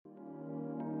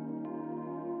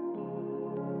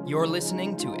You're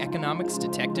listening to Economics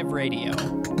Detective Radio.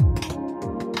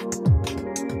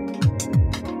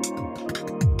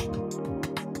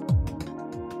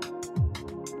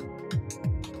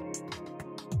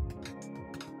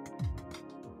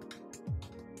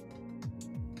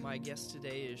 My guest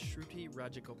today is Shruti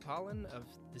Rajagopalan of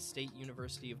the State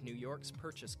University of New York's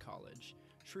Purchase College.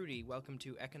 Shruti, welcome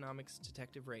to Economics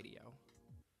Detective Radio.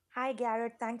 Hi,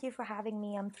 Garrett. Thank you for having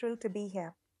me. I'm thrilled to be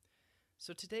here.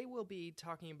 So today we'll be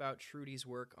talking about Shruti's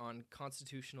work on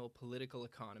constitutional political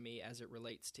economy as it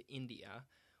relates to India.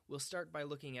 We'll start by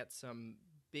looking at some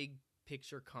big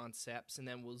picture concepts, and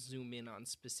then we'll zoom in on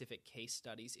specific case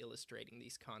studies illustrating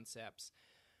these concepts.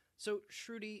 So,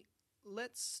 Shruti,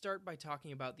 let's start by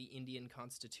talking about the Indian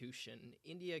Constitution.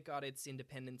 India got its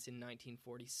independence in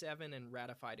 1947 and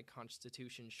ratified a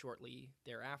constitution shortly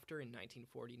thereafter in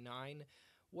 1949.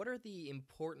 What are the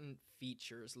important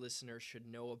features listeners should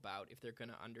know about if they're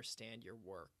going to understand your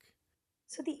work?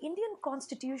 So, the Indian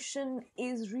Constitution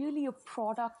is really a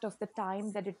product of the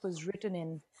time that it was written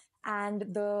in and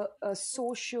the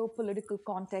socio-political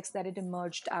context that it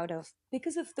emerged out of.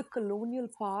 Because of the colonial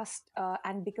past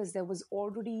and because there was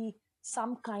already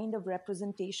some kind of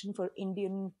representation for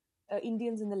Indians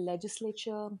in the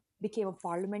legislature, became a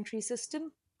parliamentary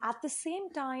system. At the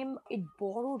same time, it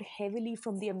borrowed heavily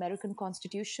from the American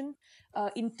Constitution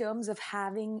in terms of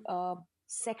having a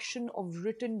section of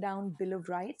written down Bill of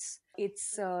Rights.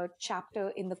 It's a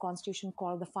chapter in the Constitution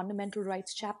called the Fundamental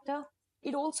Rights Chapter.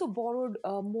 It also borrowed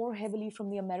more heavily from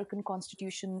the American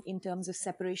Constitution in terms of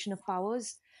separation of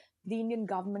powers. The Indian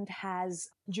government has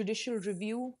judicial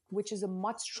review, which is a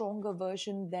much stronger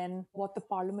version than what the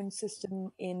parliament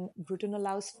system in Britain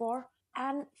allows for.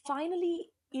 And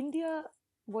finally, India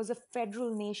was a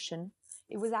federal nation.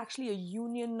 It was actually a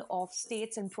union of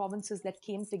states and provinces that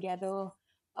came together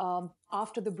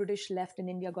after the British left and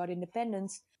India got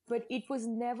independence. But it was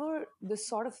never the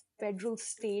sort of federal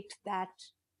state that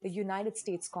the United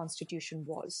States Constitution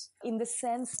was, in the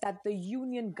sense that the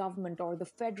union government or the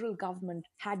federal government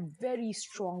had very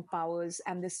strong powers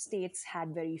and the states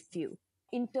had very few.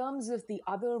 In terms of the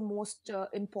other most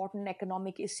important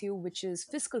economic issue, which is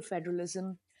fiscal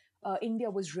federalism, India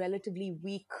was relatively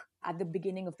weak at the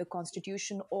beginning of the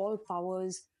constitution. All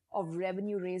powers of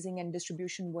revenue raising and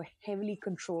distribution were heavily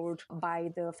controlled by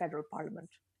the federal parliament.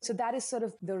 So that is sort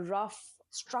of the rough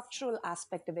structural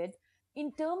aspect of it.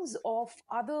 In terms of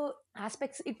other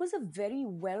aspects, it was a very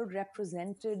well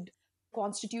represented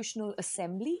constitutional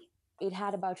assembly. It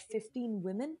had about 15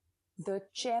 women. The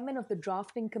chairman of the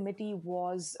drafting committee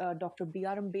was Dr.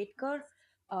 B.R. Ambedkar,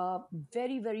 a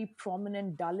very, very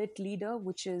prominent Dalit leader,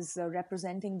 which is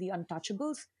representing the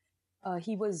untouchables.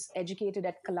 He was educated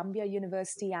at Columbia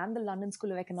University and the London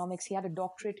School of Economics. He had a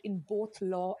doctorate in both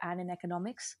law and in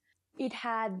economics. It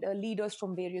had leaders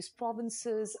from various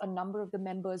provinces. A number of the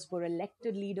members were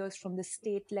elected leaders from the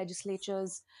state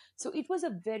legislatures. So it was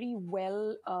a very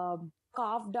well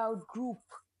carved out group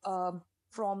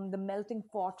from the melting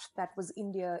pot that was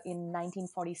India in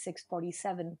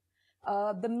 1946-47.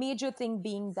 The major thing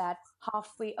being that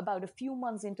about a few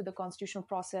months into the constitutional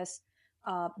process,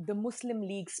 the Muslim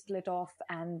League split off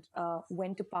and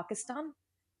went to Pakistan,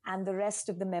 and the rest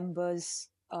of the members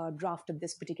drafted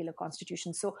this particular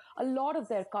constitution. So a lot of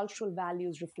their cultural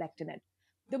values reflect in it.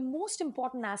 The most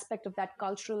important aspect of that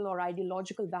cultural or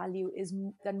ideological value is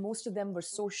that most of them were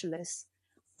socialists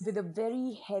with a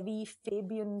very heavy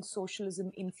Fabian socialism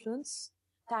influence,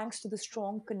 thanks to the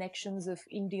strong connections of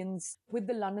Indians with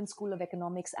the London School of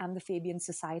Economics and the Fabian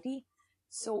Society.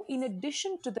 So in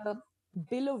addition to the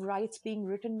Bill of Rights being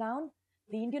written down,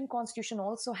 the Indian Constitution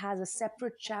also has a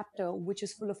separate chapter which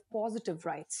is full of positive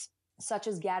rights, such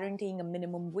as guaranteeing a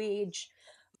minimum wage,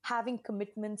 having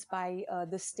commitments by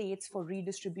the states for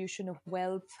redistribution of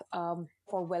wealth,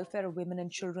 for welfare of women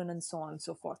and children, and so on and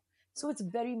so forth. So it's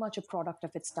very much a product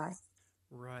of its time.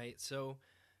 Right. So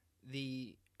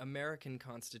the American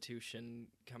Constitution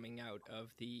coming out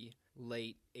of the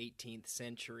late 18th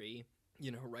century,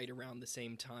 right around the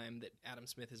same time that Adam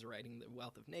Smith is writing The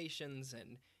Wealth of Nations,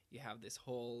 and you have this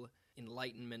whole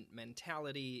Enlightenment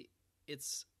mentality.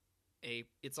 It's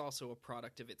also a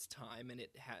product of its time, and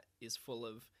it is full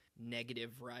of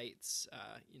negative rights,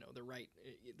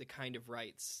 the kind of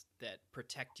rights that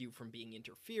protect you from being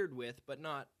interfered with, but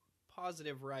not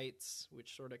positive rights,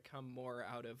 which sort of come more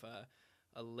out of a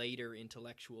later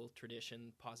intellectual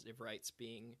tradition. Positive rights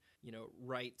being,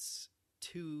 rights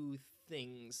to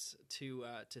things, to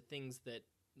things that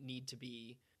need to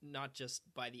be not just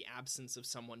by the absence of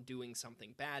someone doing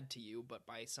something bad to you, but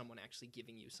by someone actually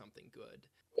giving you something good.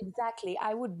 Exactly.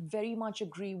 I would very much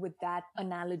agree with that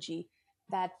analogy,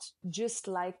 that just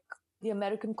like the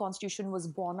American Constitution was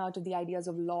born out of the ideas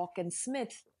of Locke and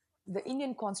Smith, the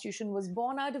Indian Constitution was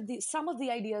born out of some of the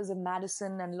ideas of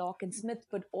Madison and Locke and Smith,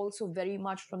 but also very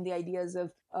much from the ideas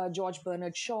of George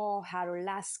Bernard Shaw, Harold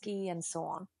Lasky, and so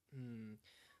on. Mm.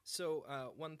 So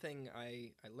one thing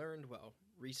I learned while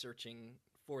researching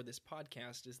for this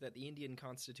podcast is that the Indian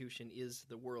Constitution is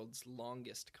the world's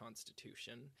longest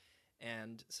constitution.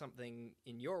 And something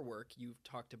in your work, you've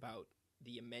talked about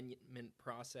the amendment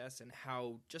process and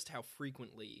how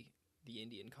frequently the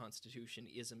Indian Constitution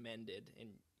is amended. And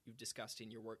you've discussed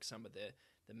in your work some of the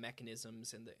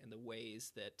mechanisms and the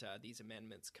ways that these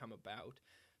amendments come about.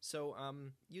 So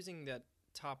using that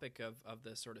topic of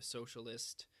the sort of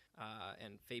socialist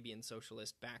and Fabian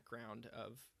socialist background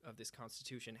of this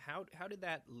constitution, how did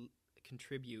that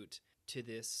contribute to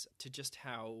this, to just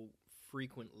how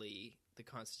frequently the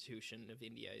Constitution of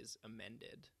India is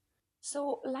amended?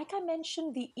 So, like I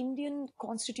mentioned, the Indian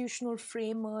constitutional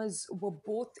framers were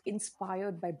both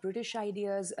inspired by British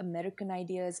ideas, American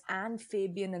ideas, and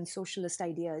Fabian and socialist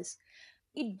ideas.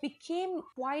 It became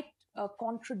quite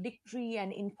contradictory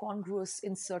and incongruous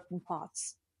in certain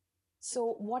parts.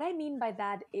 So, what I mean by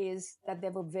that is that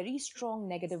there were very strong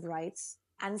negative rights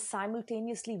and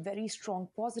simultaneously very strong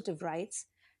positive rights.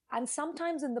 And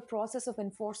sometimes, in the process of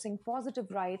enforcing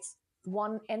positive rights,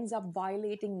 one ends up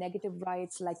violating negative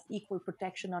rights like equal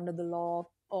protection under the law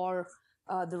or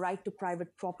the right to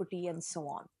private property and so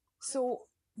on. So,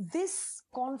 this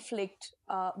conflict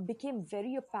became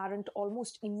very apparent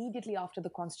almost immediately after the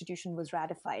Constitution was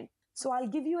ratified. So, I'll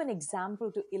give you an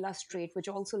example to illustrate, which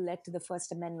also led to the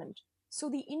First Amendment. So,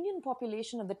 the Indian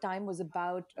population at the time was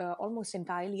about almost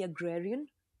entirely agrarian,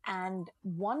 and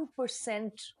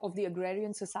 1% of the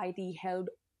agrarian society held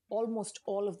almost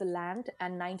all of the land,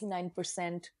 and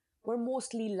 99% were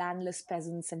mostly landless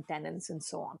peasants and tenants and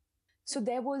so on. So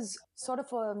there was sort of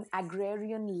an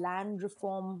agrarian land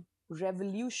reform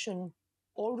revolution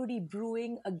already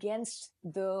brewing against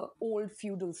the old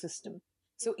feudal system.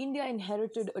 So India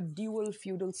inherited a dual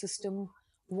feudal system,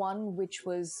 one which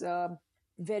was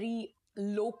very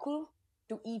local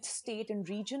to each state and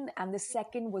region, and the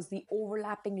second was the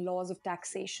overlapping laws of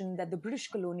taxation that the British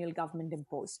colonial government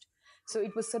imposed. So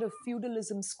it was sort of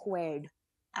feudalism squared,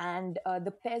 and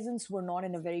the peasants were not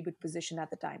in a very good position at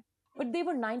the time. But they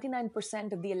were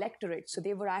 99% of the electorate, so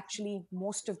they were actually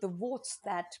most of the votes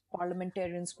that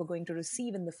parliamentarians were going to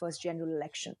receive in the first general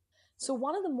election. So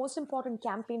one of the most important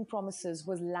campaign promises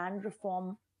was land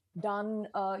reform done,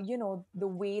 the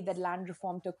way that land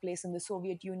reform took place in the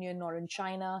Soviet Union or in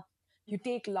China. You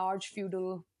take large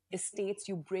feudal estates,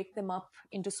 you break them up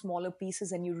into smaller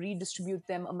pieces, and you redistribute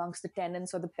them amongst the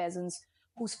tenants or the peasants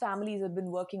whose families have been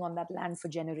working on that land for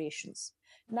generations.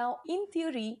 Now, in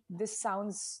theory, this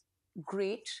sounds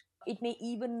great. It may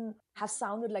even have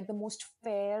sounded like the most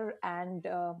fair and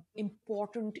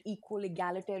important, equal,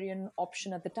 egalitarian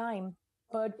option at the time.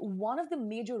 But one of the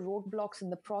major roadblocks in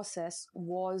the process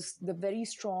was the very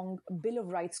strong Bill of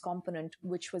Rights component,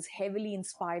 which was heavily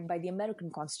inspired by the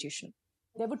American Constitution.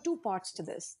 There were two parts to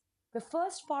this. The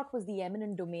first part was the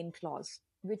eminent domain clause,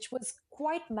 which was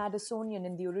quite Madisonian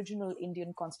in the original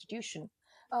Indian Constitution.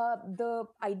 The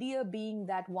idea being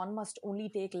that one must only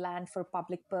take land for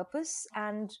public purpose.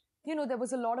 And, there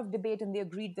was a lot of debate and they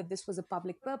agreed that this was a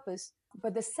public purpose.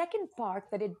 But the second part,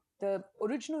 that the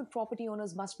original property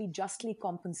owners must be justly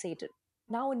compensated.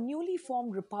 Now, a newly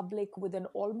formed republic with an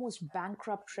almost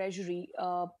bankrupt treasury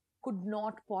could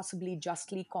not possibly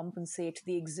justly compensate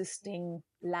the existing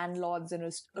landlords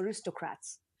and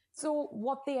aristocrats. So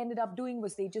what they ended up doing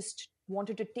was they just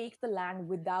wanted to take the land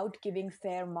without giving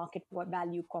fair market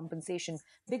value compensation,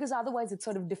 because otherwise it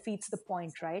sort of defeats the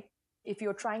point, right? If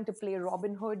you're trying to play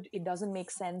Robin Hood, it doesn't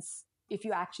make sense if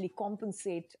you actually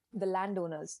compensate the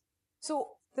landowners. So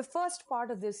the first part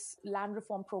of this land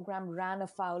reform program ran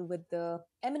afoul with the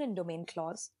eminent domain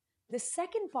clause. The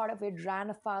second part of it ran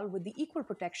afoul with the equal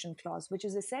protection clause, which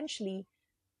is essentially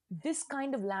this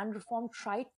kind of land reform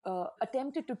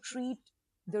attempted to treat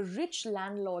the rich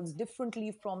landlords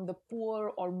differently from the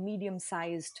poor or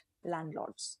medium-sized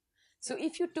landlords. So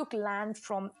if you took land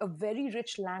from a very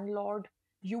rich landlord,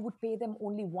 you would pay them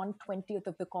only 1/20th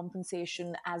of the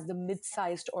compensation as the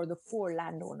mid-sized or the poor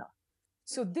landowner.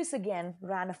 So this again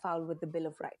ran afoul with the Bill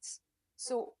of Rights.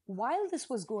 So while this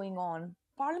was going on,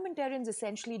 parliamentarians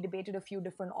essentially debated a few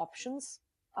different options.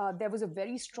 There was a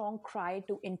very strong cry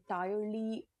to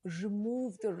entirely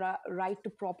remove the right to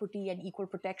property and equal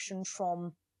protection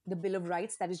from the Bill of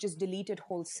Rights, that is, just delete it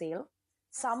wholesale.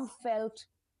 Some felt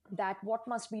that what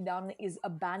must be done is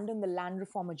abandon the land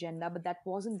reform agenda, but that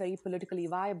wasn't very politically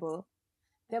viable.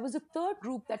 There was a third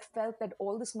group that felt that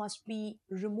all this must be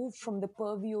removed from the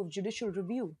purview of judicial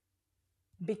review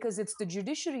because it's the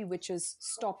judiciary which is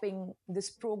stopping this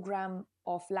program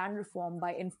of land reform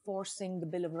by enforcing the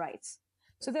Bill of Rights.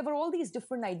 So there were all these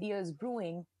different ideas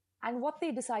brewing, and what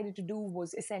they decided to do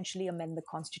was essentially amend the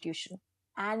Constitution.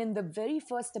 And in the very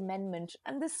first amendment,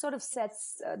 and this sort of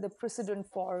sets the precedent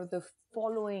for the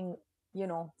following,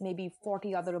 maybe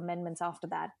 40 other amendments after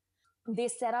that, they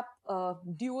set up a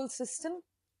dual system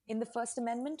in the First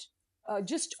Amendment,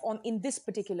 just on this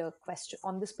particular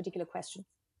question.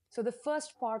 So the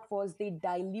first part was they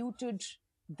diluted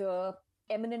the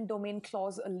eminent domain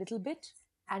clause a little bit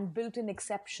and built in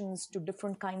exceptions to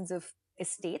different kinds of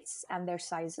estates and their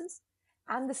sizes.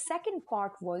 And the second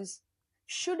part was,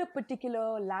 should a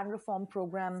particular land reform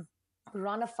program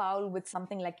run afoul with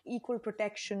something like equal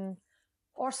protection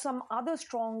or some other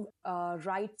strong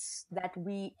rights that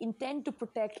we intend to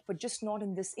protect, but just not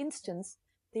in this instance,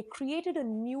 they created a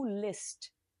new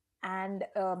list. And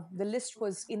the list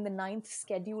was in the ninth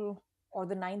schedule or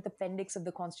the ninth appendix of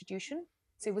the Constitution.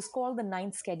 So it was called the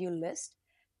ninth schedule list.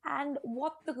 And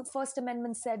what the First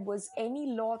Amendment said was any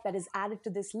law that is added to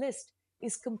this list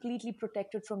is completely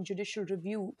protected from judicial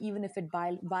review, even if it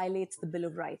violates the Bill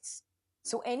of Rights.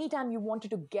 So anytime you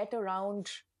wanted to get around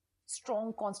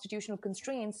strong constitutional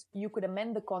constraints, you could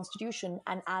amend the Constitution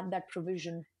and add that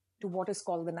provision to what is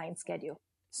called the ninth schedule.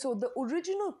 So the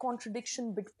original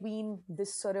contradiction between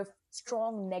this sort of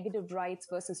strong negative rights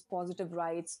versus positive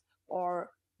rights, or,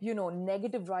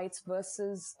 negative rights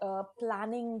versus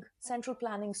central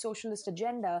planning socialist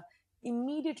agenda,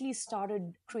 immediately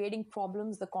started creating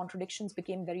problems. The contradictions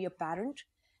became very apparent.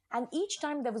 And each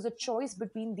time there was a choice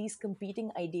between these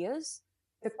competing ideas,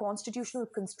 the constitutional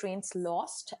constraints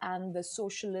lost and the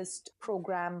socialist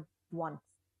program won,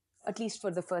 at least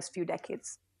for the first few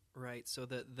decades. Right, so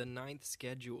the ninth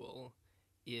schedule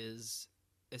is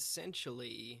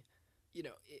essentially,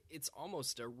 it's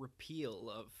almost a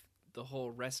repeal of the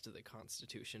whole rest of the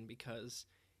Constitution, because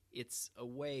it's a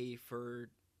way for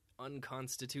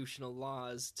unconstitutional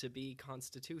laws to be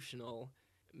constitutional,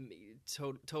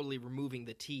 totally removing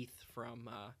the teeth from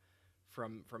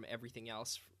everything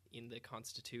else in the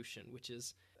Constitution, which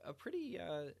is a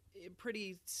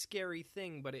pretty scary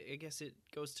thing. But I guess it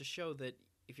goes to show that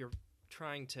if you're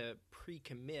trying to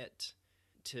pre-commit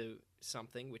to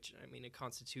something, which, a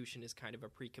constitution is kind of a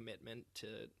pre-commitment to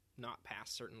not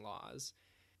pass certain laws,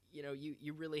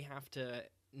 you really have to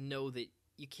know that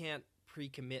you can't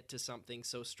pre-commit to something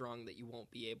so strong that you won't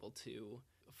be able to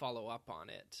follow up on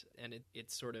it. And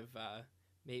it sort of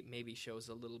maybe shows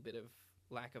a little bit of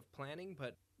lack of planning.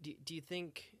 But do you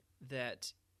think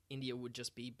that India would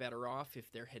just be better off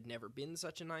if there had never been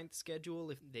such a ninth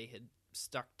schedule, if they had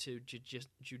stuck to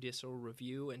judicial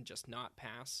review and just not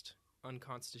passed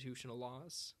unconstitutional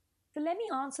laws? So let me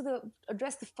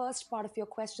address the first part of your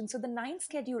question. So the ninth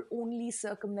schedule only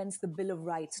circumvents the Bill of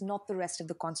Rights, not the rest of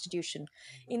the Constitution,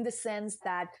 in the sense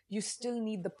that you still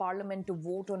need the parliament to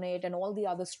vote on it and all the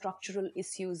other structural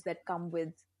issues that come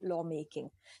with lawmaking.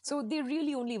 So they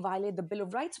really only violate the Bill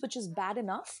of Rights, which is bad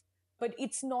enough, but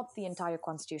it's not the entire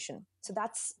Constitution. So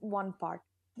that's one part.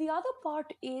 The other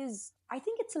part is, I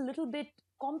think it's a little bit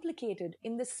complicated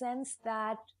in the sense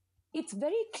that it's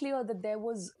very clear that there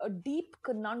was a deep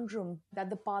conundrum that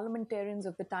the parliamentarians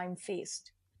of the time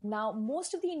faced. Now,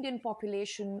 most of the Indian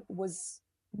population was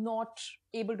not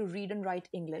able to read and write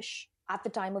English at the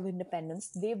time of independence.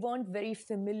 They weren't very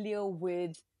familiar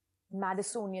with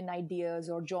Madisonian ideas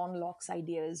or John Locke's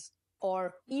ideas,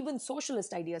 or even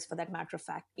socialist ideas for that matter of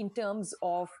fact, in terms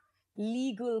of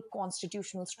legal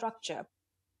constitutional structure.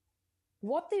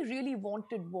 What they really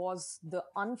wanted was the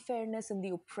unfairness and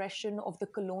the oppression of the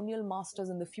colonial masters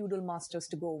and the feudal masters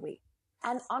to go away.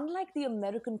 And unlike the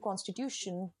American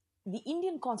Constitution, the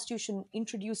Indian Constitution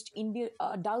introduced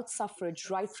adult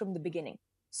suffrage right from the beginning.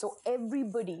 So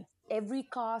everybody, every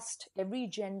caste, every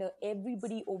gender,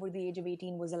 everybody over the age of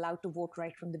 18 was allowed to vote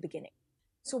right from the beginning.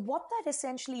 So what that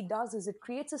essentially does is it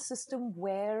creates a system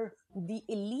where the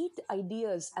elite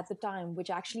ideas at the time,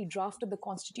 which actually drafted the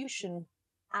Constitution,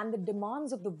 and the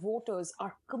demands of the voters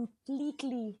are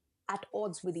completely at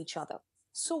odds with each other.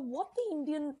 So what the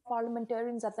Indian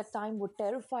parliamentarians at that time were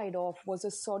terrified of was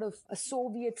a sort of a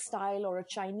Soviet style or a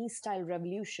Chinese style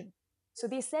revolution. So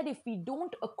they said if we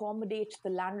don't accommodate the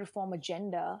land reform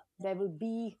agenda, there will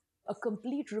be a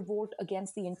complete revolt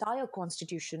against the entire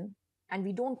constitution. And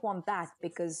we don't want that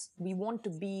because we want to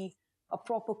be a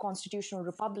proper constitutional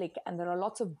republic. And there are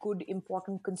lots of good,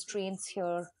 important constraints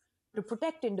here to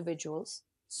protect individuals.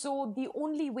 So the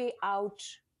only way out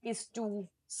is to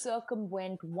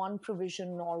circumvent one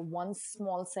provision or one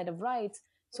small set of rights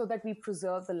so that we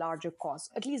preserve the larger cause.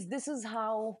 At least this is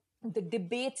how the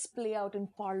debates play out in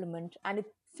Parliament. And it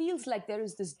feels like there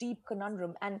is this deep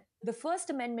conundrum. And the First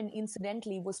Amendment,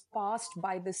 incidentally, was passed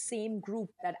by the same group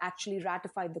that actually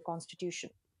ratified the Constitution.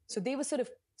 So they were sort of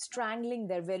strangling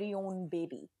their very own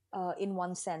baby in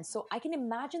one sense. So I can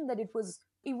imagine that it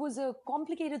was a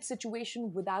complicated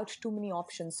situation without too many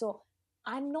options. So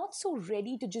I'm not so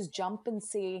ready to just jump and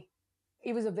say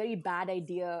it was a very bad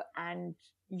idea and,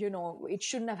 it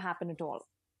shouldn't have happened at all.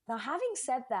 Now, having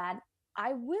said that,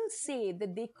 I will say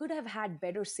that they could have had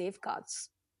better safeguards.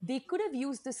 They could have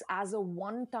used this as a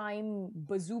one-time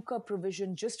bazooka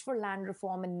provision just for land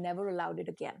reform and never allowed it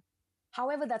again.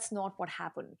 However, that's not what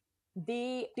happened.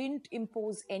 They didn't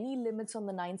impose any limits on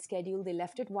the ninth schedule. They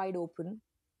left it wide open.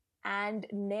 And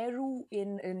Nehru,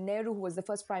 who was the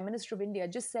first Prime Minister of India,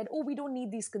 just said, oh, we don't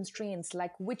need these constraints,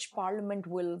 like which parliament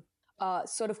will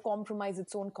sort of compromise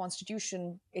its own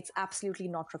constitution. It's absolutely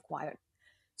not required.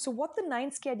 So what the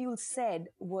ninth schedule said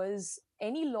was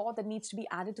any law that needs to be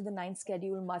added to the ninth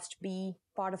schedule must be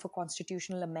part of a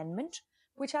constitutional amendment,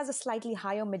 which has a slightly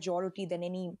higher majority than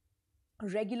any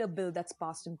regular bill that's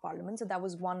passed in Parliament. So that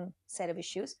was one set of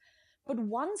issues. But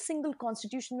one single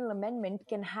constitutional amendment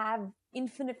can have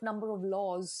infinite number of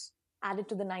laws added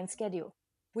to the ninth schedule,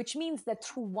 which means that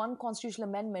through one constitutional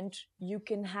amendment, you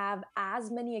can have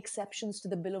as many exceptions to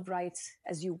the Bill of Rights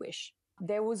as you wish.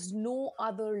 There was no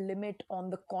other limit on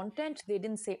the content. They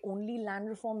didn't say only land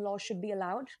reform laws should be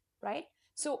allowed, right?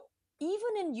 So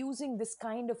even in using this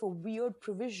kind of a weird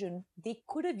provision, they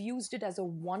could have used it as a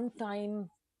one-time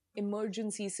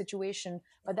emergency situation,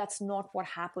 but that's not what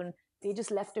happened. They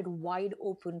just left it wide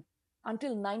open.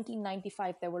 Until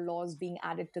 1995, there were laws being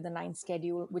added to the ninth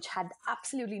schedule, which had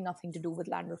absolutely nothing to do with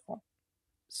land reform.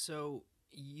 So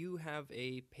you have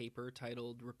a paper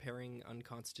titled Repairing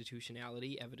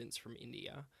Unconstitutionality, Evidence from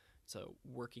India. It's a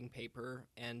working paper,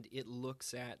 and it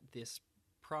looks at this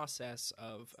process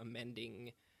of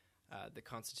amending the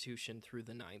Constitution through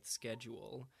the ninth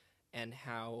schedule and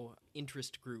how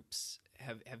interest groups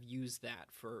have used that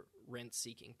for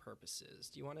rent-seeking purposes.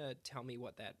 Do you want to tell me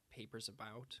what that paper's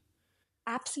about?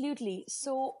 Absolutely.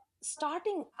 So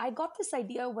I got this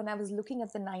idea when I was looking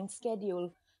at the ninth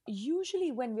schedule.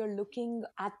 Usually when we're looking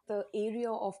at the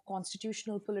area of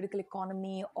constitutional political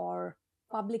economy or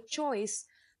public choice,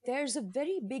 there's a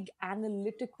very big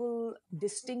analytical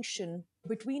distinction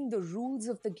between the rules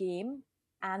of the game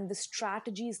and the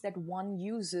strategies that one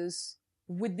uses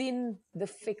within the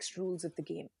fixed rules of the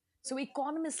game. So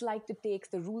economists like to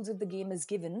take the rules of the game as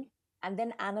given and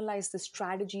then analyze the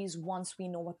strategies once we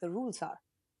know what the rules are.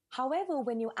 However,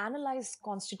 when you analyze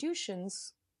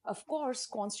constitutions, of course,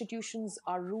 constitutions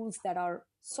are rules that are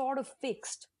sort of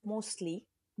fixed mostly,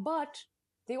 but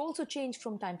they also change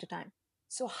from time to time.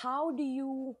 So how do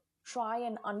you try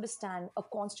and understand a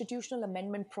constitutional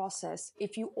amendment process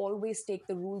if you always take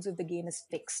the rules of the game as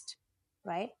fixed,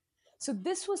 right? So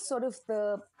this was sort of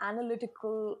the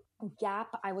analytical gap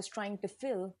I was trying to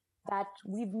fill, that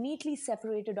we've neatly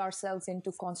separated ourselves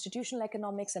into constitutional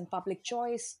economics and public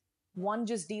choice. One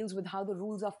just deals with how the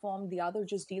rules are formed, the other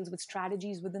just deals with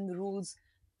strategies within the rules.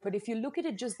 But if you look at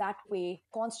it just that way,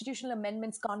 constitutional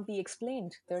amendments can't be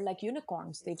explained. They're like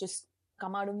unicorns. They just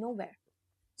come out of nowhere.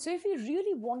 So if we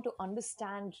really want to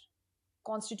understand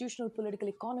constitutional political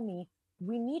economy,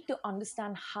 we need to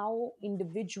understand how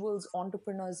individuals,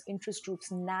 entrepreneurs, interest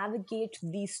groups navigate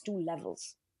these two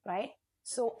levels, right?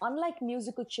 So unlike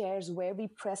musical chairs where we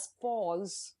press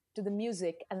pause to the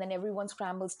music and then everyone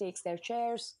scrambles, takes their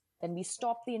chairs, then we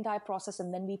stop the entire process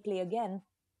and then we play again,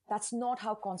 that's not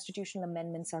how constitutional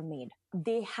amendments are made.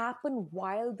 They happen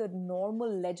while the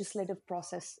normal legislative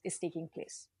process is taking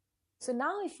place. So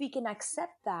now if we can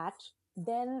accept that,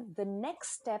 then the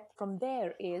next step from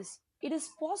there is, it is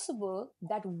possible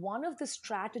that one of the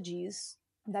strategies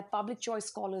that public choice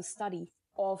scholars study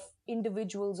of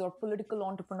individuals or political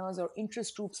entrepreneurs or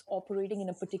interest groups operating in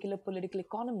a particular political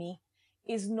economy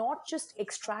is not just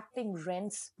extracting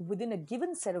rents within a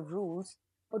given set of rules,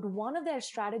 but one of their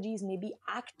strategies may be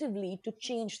actively to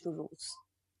change the rules.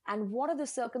 And what are the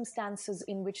circumstances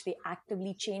in which they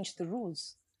actively change the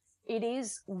rules? It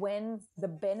is when the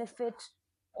benefit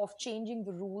of changing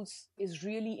the rules is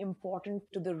really important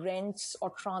to the rents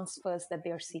or transfers that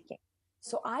they are seeking.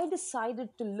 So I decided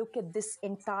to look at this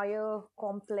entire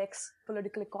complex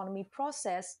political economy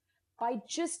process by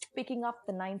just picking up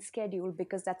the ninth schedule,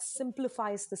 because that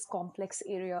simplifies this complex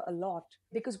area a lot.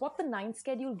 Because what the ninth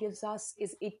schedule gives us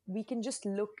is we can just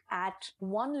look at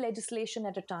one legislation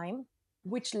at a time,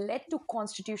 which led to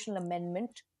constitutional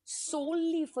amendment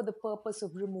solely for the purpose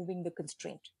of removing the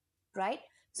constraint, right?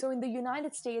 So in the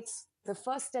United States, the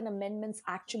first 10 amendments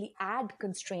actually add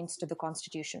constraints to the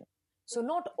Constitution. So,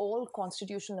 not all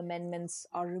constitutional amendments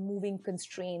are removing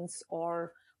constraints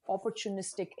or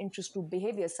opportunistic interest group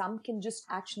behavior. Some can just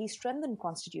actually strengthen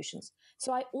constitutions.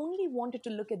 So, I only wanted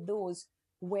to look at those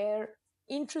where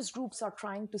interest groups are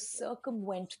trying to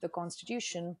circumvent the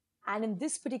Constitution. And in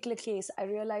this particular case, I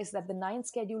realized that the ninth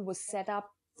schedule was set up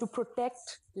to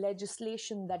protect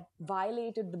legislation that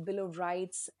violated the Bill of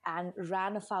Rights and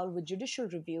ran afoul with judicial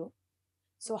review.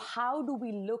 So, how do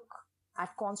we look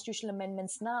at constitutional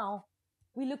amendments now?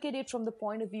 We look at it from the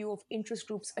point of view of interest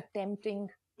groups attempting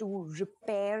to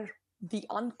repair the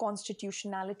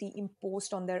unconstitutionality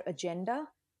imposed on their agenda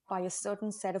by a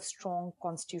certain set of strong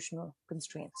constitutional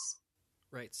constraints.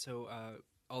 Right. So,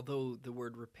 although the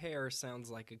word repair sounds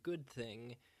like a good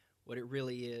thing, what it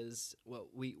really is, well,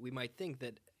 we might think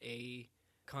that a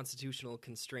constitutional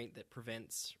constraint that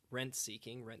prevents rent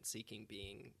seeking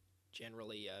being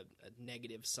generally a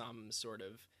negative sum sort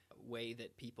of way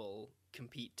that people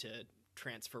compete to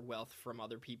transfer wealth from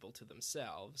other people to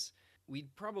themselves,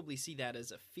 we'd probably see that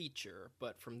as a feature,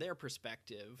 but from their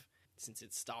perspective, since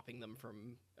it's stopping them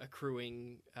from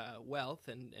accruing wealth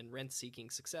and rent-seeking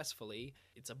successfully,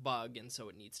 it's a bug, and so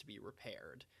it needs to be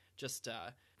repaired. Just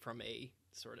from a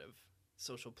sort of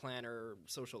social planner,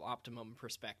 social optimum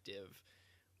perspective,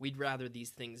 we'd rather these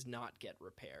things not get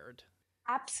repaired.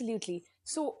 Absolutely.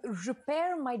 So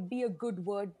repair might be a good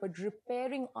word, but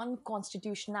repairing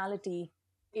unconstitutionality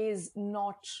is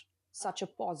not such a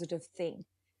positive thing,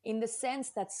 in the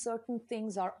sense that certain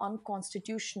things are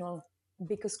unconstitutional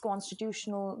because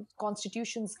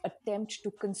constitutions attempt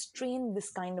to constrain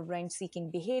this kind of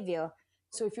rent-seeking behavior.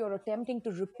 So if you're attempting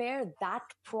to repair that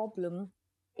problem,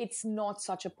 it's not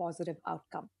such a positive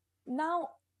outcome. Now,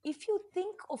 if you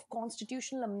think of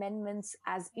constitutional amendments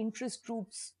as interest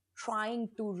groups trying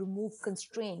to remove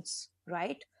constraints,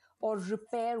 right, or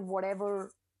repair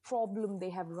whatever problem they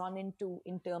have run into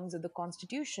in terms of the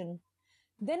Constitution,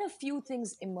 then a few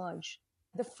things emerge.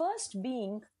 The first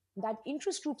being that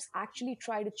interest groups actually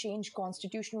try to change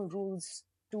constitutional rules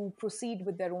to proceed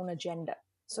with their own agenda.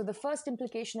 So the first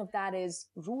implication of that is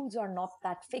rules are not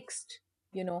that fixed,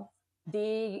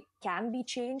 they can be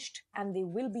changed and they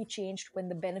will be changed when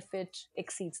the benefit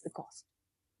exceeds the cost.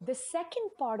 The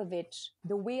second part of it,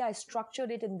 the way I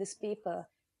structured it in this paper,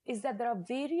 is that there are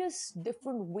various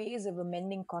different ways of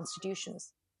amending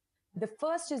constitutions. The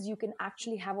first is you can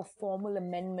actually have a formal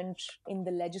amendment in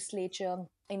the legislature.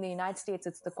 In the United States,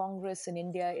 it's the Congress. In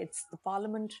India, it's the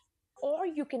Parliament. Or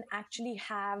you can actually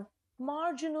have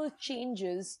marginal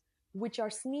changes which are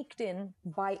sneaked in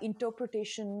by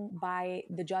interpretation by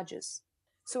the judges.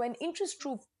 So an interest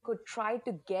group could try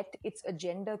to get its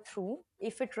agenda through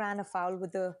if it ran afoul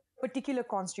with a particular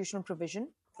constitutional provision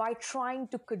by trying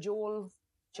to cajole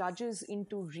judges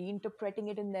into reinterpreting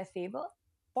it in their favor,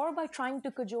 or by trying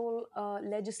to cajole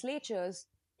legislatures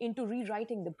into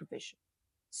rewriting the provision.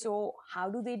 So how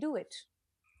do they do it?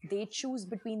 They choose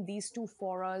between these two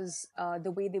foras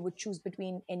the way they would choose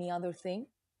between any other thing,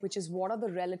 which is what are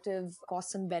the relative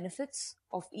costs and benefits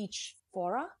of each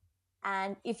fora.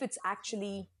 And if it's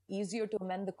actually easier to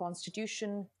amend the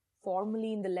Constitution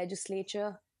formally in the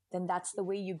legislature, then that's the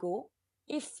way you go.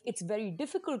 If it's very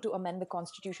difficult to amend the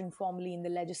Constitution formally in the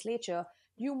legislature,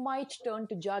 you might turn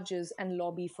to judges and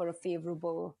lobby for a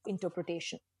favorable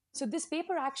interpretation. So this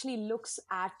paper actually looks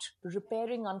at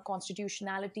repairing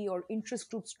unconstitutionality or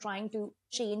interest groups trying to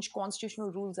change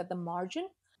constitutional rules at the margin,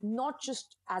 not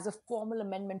just as a formal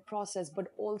amendment process, but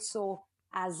also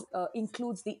as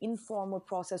includes the informal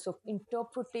process of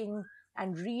interpreting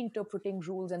and reinterpreting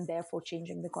rules and therefore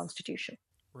changing the Constitution.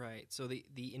 Right. So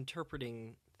the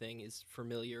interpreting thing is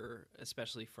familiar,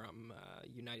 especially from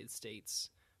United States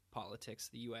politics.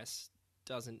 The U.S.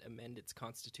 doesn't amend its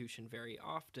constitution very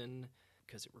often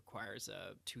because it requires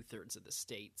 2/3 of the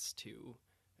states to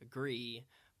agree.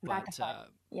 But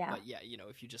yeah,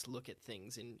 if you just look at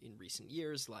things in recent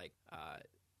years, like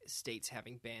states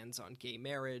having bans on gay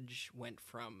marriage went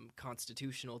from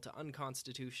constitutional to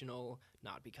unconstitutional,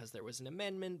 not because there was an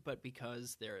amendment, but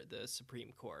because the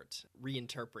Supreme Court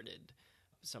reinterpreted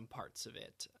some parts of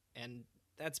it. And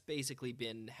that's basically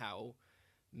been how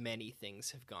many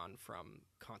things have gone from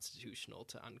constitutional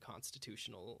to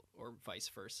unconstitutional, or vice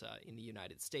versa in the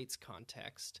United States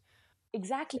context.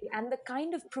 Exactly. And the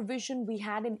kind of provision we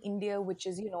had in India, which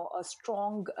is, a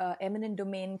strong eminent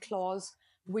domain clause,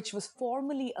 which was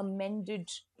formally amended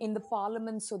in the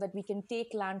parliament so that we can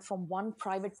take land from one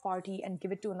private party and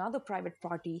give it to another private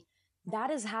party,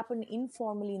 that has happened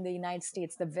informally in the United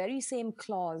States. The very same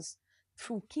clause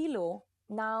through Kelo.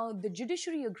 Now, the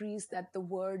judiciary agrees that the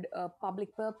word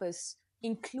public purpose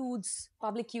includes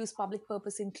public use, public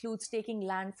purpose includes taking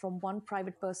land from one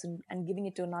private person and giving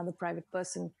it to another private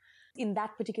person in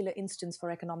that particular instance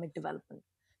for economic development.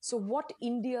 So, what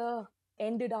India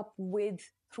ended up with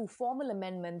through formal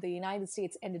amendment, the United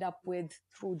States ended up with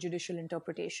through judicial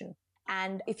interpretation.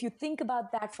 And if you think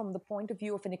about that from the point of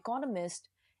view of an economist,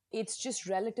 it's just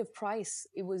relative price.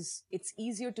 It's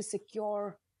easier to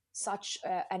secure such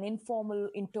an informal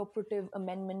interpretive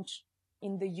amendment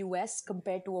in the US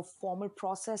compared to a formal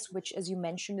process, which, as you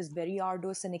mentioned, is very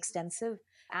arduous and extensive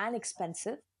and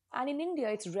expensive. And in India,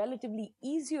 it's relatively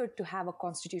easier to have a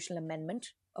constitutional amendment,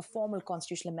 a formal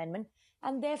constitutional amendment,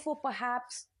 and therefore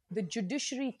perhaps the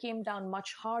judiciary came down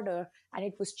much harder and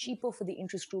it was cheaper for the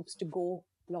interest groups to go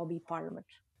lobby parliament.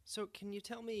 So, can you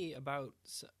tell me about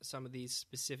some of these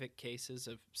specific cases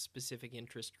of specific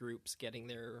interest groups getting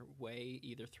their way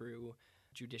either through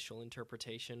judicial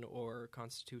interpretation or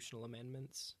constitutional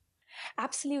amendments?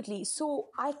 Absolutely. So,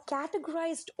 I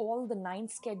categorized all the 9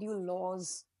 schedule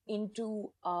laws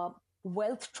into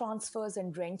wealth transfers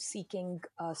and rent seeking,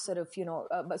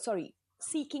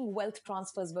 seeking wealth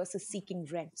transfers versus seeking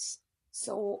rents.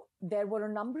 So there were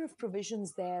a number of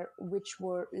provisions there which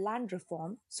were land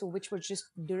reform, so which were just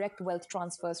direct wealth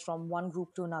transfers from one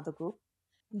group to another group.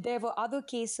 There were other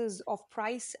cases of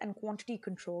price and quantity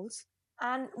controls.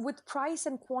 And with price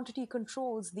and quantity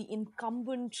controls, the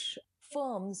incumbent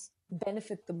firms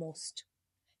benefit the most.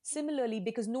 Similarly,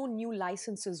 because no new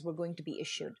licenses were going to be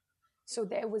issued. So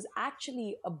there was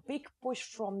actually a big push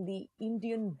from the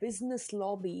Indian business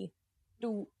lobby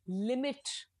to limit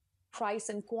price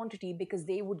and quantity because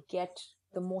they would get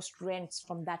the most rents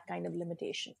from that kind of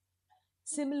limitation.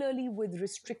 Similarly, with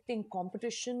restricting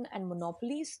competition and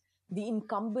monopolies, the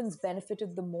incumbents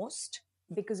benefited the most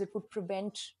because it would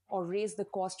prevent or raise the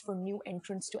cost for new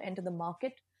entrants to enter the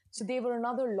market. So they were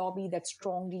another lobby that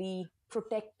strongly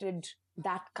protected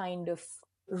that kind of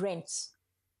rents.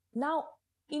 Now,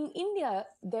 in India,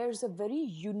 there's a very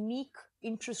unique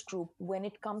interest group when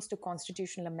it comes to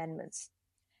constitutional amendments.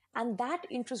 And that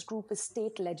interest group is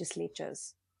state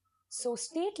legislatures. So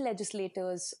state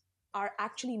legislators are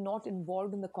actually not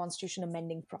involved in the constitution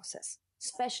amending process,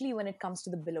 especially when it comes to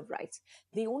the Bill of Rights.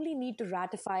 They only need to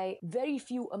ratify very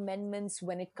few amendments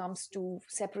when it comes to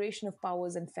separation of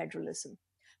powers and federalism.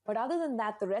 But other than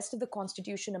that, the rest of the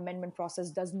constitution amendment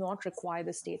process does not require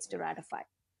the states to ratify.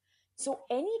 So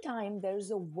anytime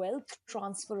there's a wealth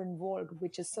transfer involved,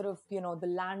 which is sort of, the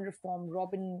land reform,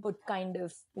 Robin Hood kind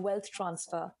of wealth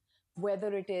transfer,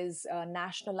 whether it is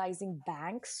nationalizing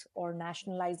banks or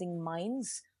nationalizing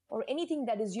mines or anything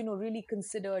that is, really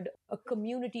considered a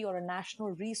community or a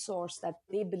national resource that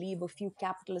they believe a few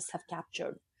capitalists have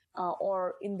captured,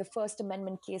 or in the First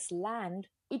Amendment case, land,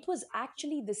 it was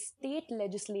actually the state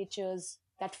legislatures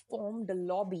that formed a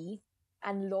lobby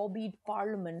and lobbied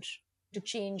parliament to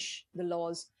change the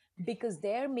laws because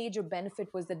their major benefit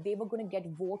was that they were going to get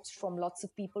votes from lots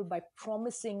of people by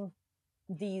promising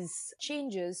these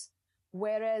changes,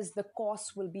 whereas the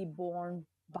costs will be borne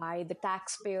by the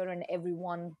taxpayer and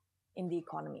everyone in the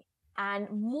economy. And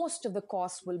most of the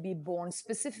costs will be borne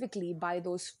specifically by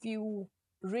those few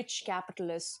rich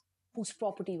capitalists whose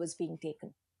property was being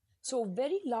taken. So a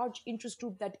very large interest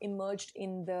group that emerged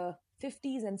in the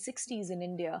 50s and 60s in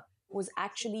India was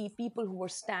actually people who were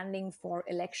standing for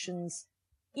elections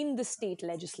in the state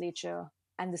legislature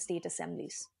and the state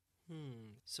assemblies.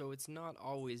 So it's not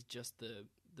always just the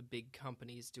big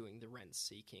companies doing the rent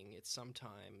seeking. It's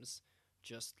sometimes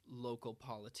just local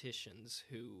politicians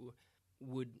who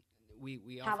would we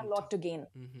have often a lot to gain.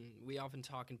 We often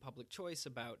talk in Public Choice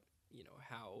about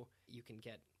how you can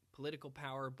get political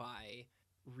power by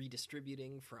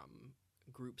redistributing from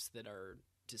groups that are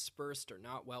dispersed or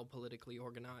not well politically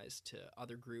organized to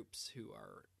other groups who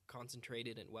are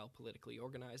concentrated and well politically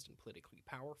organized and politically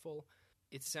powerful.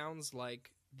 It sounds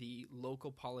like the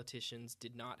local politicians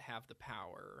did not have the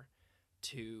power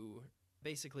to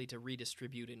basically to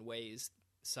redistribute in ways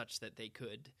such that they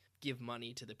could give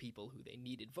money to the people who they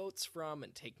needed votes from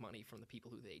and take money from the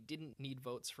people who they didn't need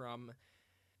votes from.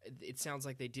 It sounds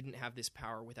like they didn't have this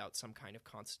power without some kind of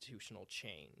constitutional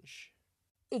change.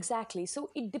 Exactly. So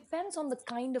it depends on the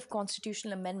kind of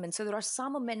constitutional amendment. So there are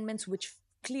some amendments which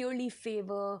clearly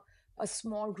favor a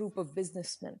small group of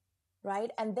businessmen,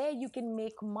 right? And there you can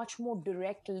make much more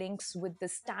direct links with the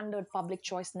standard public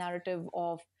choice narrative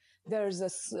of there's a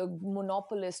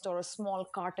monopolist or a small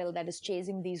cartel that is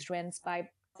chasing these rents by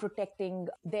protecting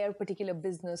their particular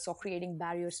business or creating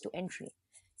barriers to entry.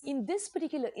 In this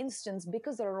particular instance,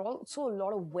 because there are also a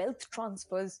lot of wealth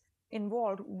transfers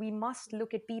involved, we must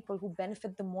look at people who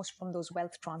benefit the most from those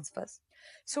wealth transfers.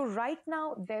 So, right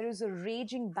now, there is a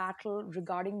raging battle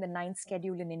regarding the ninth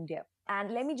schedule in India.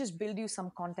 And let me just build you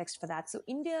some context for that. So,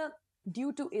 India,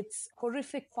 due to its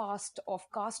horrific past of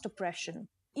caste oppression,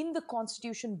 in the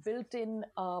constitution built in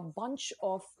a bunch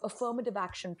of affirmative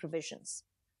action provisions,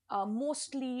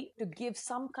 mostly to give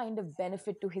some kind of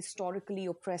benefit to historically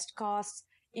oppressed castes,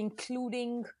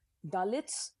 including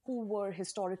Dalits who were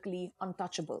historically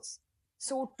untouchables.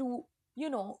 So, to,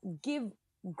 give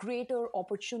greater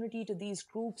opportunity to these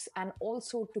groups and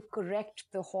also to correct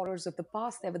the horrors of the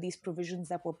past, there were these provisions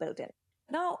that were built in.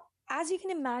 Now, as you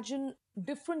can imagine,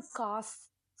 different castes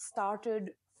started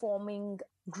forming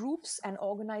groups and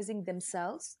organizing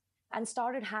themselves and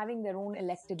started having their own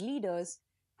elected leaders.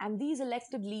 And these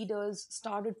elected leaders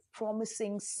started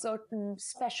promising certain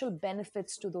special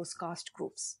benefits to those caste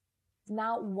groups.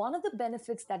 Now, one of the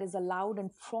benefits that is allowed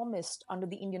and promised under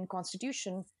the Indian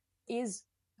Constitution is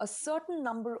a certain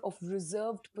number of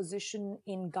reserved position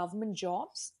in government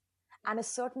jobs and a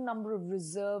certain number of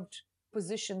reserved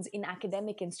positions in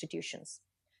academic institutions.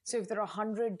 So if there are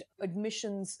 100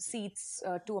 admissions seats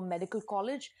to a medical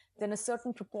college, then a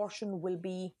certain proportion will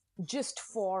be just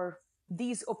for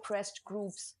these oppressed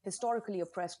groups, historically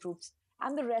oppressed groups,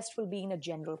 and the rest will be in a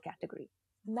general category.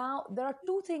 Now, there are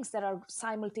two things that are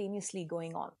simultaneously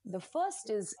going on. The first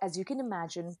is, as you can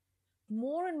imagine,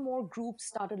 more and more groups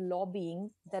started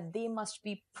lobbying that they must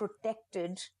be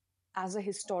protected as a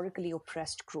historically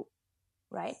oppressed group,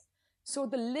 right? So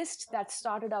the list that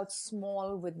started out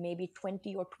small with maybe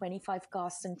 20 or 25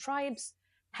 castes and tribes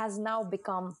has now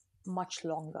become much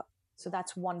longer. So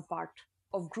that's one part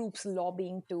of groups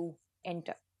lobbying to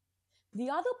enter. The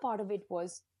other part of it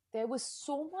was there was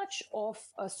so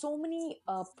many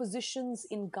positions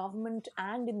in government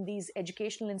and in these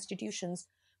educational institutions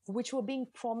which were being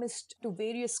promised to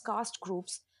various caste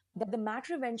groups that the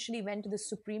matter eventually went to the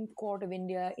Supreme Court of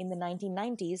India in the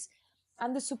 1990s.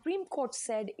 And the Supreme Court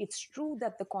said it's true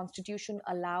that the Constitution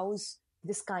allows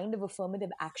this kind of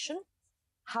affirmative action.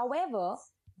 However,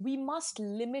 we must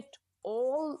limit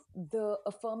all the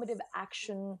affirmative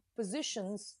action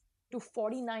positions to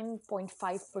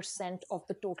 49.5% of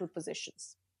the total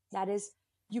positions. That is,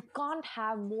 you can't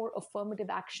have more affirmative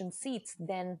action seats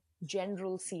than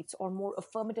general seats or more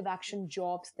affirmative action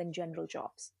jobs than general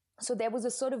jobs. So there was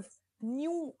a sort of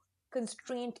new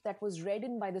constraint that was read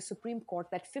in by the Supreme Court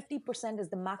that 50% is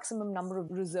the maximum number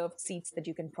of reserved seats that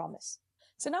you can promise.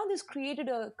 So now this created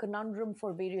a conundrum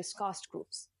for various caste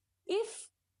groups. If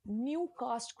new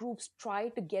caste groups try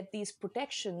to get these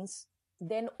protections,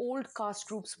 then old caste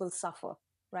groups will suffer,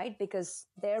 right? Because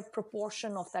their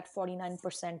proportion of that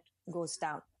 49% goes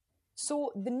down.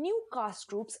 So the new caste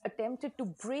groups attempted to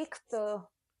break the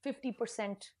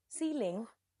 50% ceiling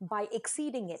by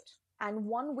exceeding it. And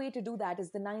one way to do that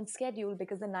is the ninth schedule,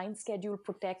 because the ninth schedule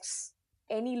protects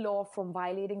any law from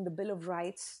violating the Bill of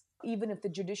Rights, even if the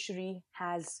judiciary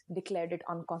has declared it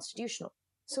unconstitutional.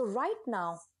 So right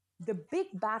now, the big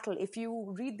battle, if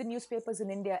you read the newspapers in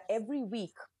India every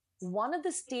week, one of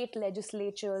the state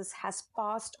legislatures has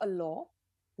passed a law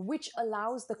which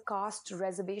allows the caste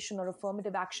reservation or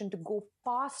affirmative action to go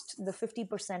past the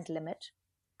 50% limit.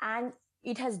 And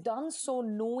it has done so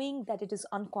knowing that it is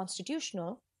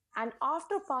unconstitutional. And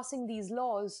after passing these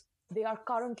laws, they are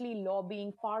currently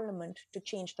lobbying Parliament to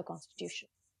change the Constitution.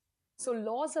 So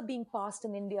laws are being passed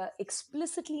in India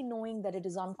explicitly knowing that it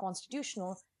is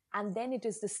unconstitutional. And then it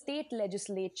is the state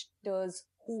legislators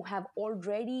who have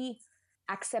already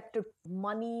accepted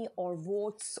money or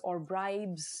votes or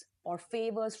bribes or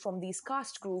favors from these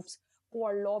caste groups who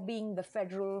are lobbying the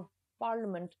federal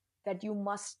parliament that you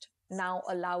must now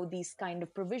allow these kind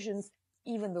of provisions,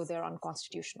 even though they're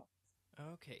unconstitutional.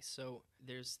 Okay, so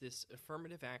there's this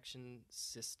affirmative action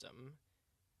system,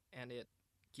 and it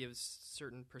gives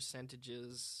certain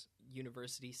percentages,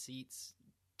 university seats,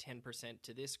 10%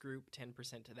 to this group,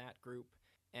 10% to that group.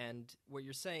 And what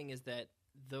you're saying is that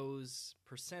those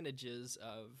percentages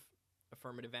of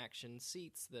affirmative action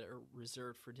seats that are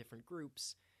reserved for different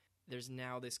groups, there's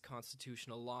now this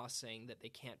constitutional law saying that they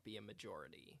can't be a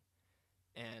majority.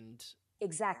 And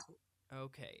exactly.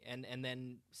 Okay, and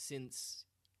then since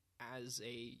as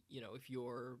a, if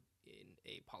you're in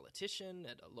a politician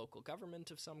at a local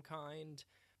government of some kind,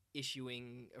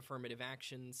 issuing affirmative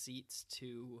action seats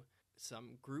to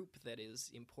some group that is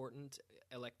important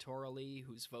electorally,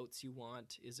 whose votes you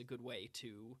want, is a good way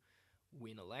to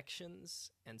win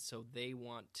elections. And so they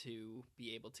want to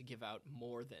be able to give out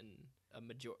more than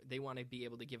they want to be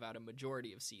able to give out a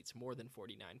majority of seats, more than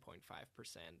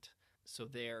 49.5%. So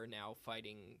they're now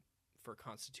fighting for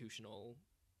constitutional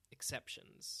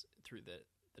exceptions through the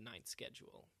Ninth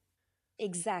Schedule.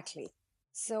 Exactly.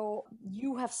 So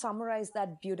you have summarized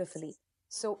that beautifully.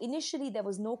 So initially there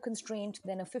was no constraint,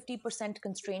 then a 50%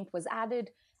 constraint was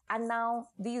added, and now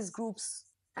these groups,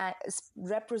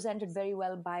 represented very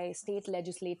well by state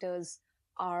legislators,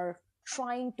 are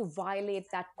trying to violate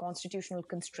that constitutional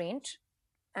constraint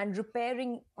and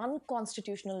repairing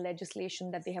unconstitutional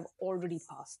legislation that they have already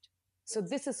passed. So,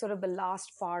 this is sort of the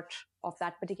last part of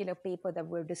that particular paper that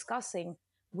we're discussing,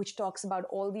 which talks about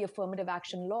all the affirmative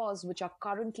action laws which are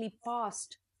currently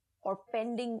passed or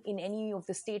pending in any of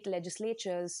the state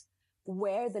legislatures,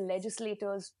 where the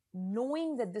legislators,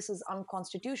 knowing that this is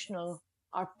unconstitutional,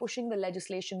 are pushing the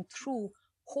legislation through,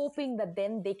 hoping that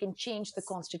then they can change the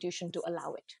constitution to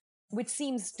allow it, which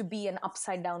seems to be an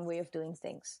upside down way of doing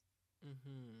things.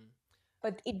 Mm-hmm.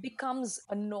 But it becomes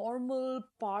a normal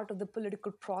part of the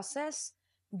political process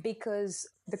because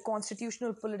the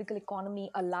constitutional political economy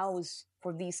allows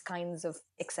for these kinds of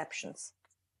exceptions.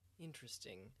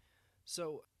 Interesting.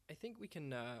 So I think we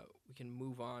can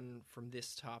move on from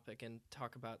this topic and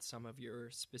talk about some of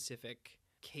your specific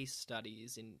case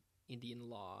studies in Indian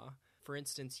law. For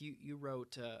instance, you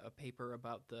wrote a paper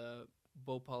about the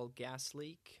Bhopal gas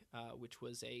leak, which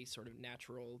was a sort of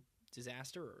natural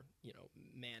disaster, or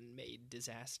man-made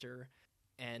disaster,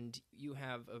 and you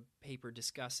have a paper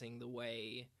discussing the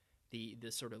way the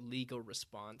sort of legal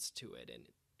response to it, and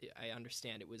I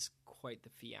understand it was quite the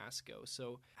fiasco.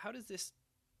 So how does this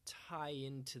tie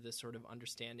into the sort of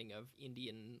understanding of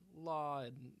Indian law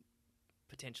and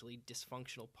potentially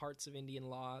dysfunctional parts of Indian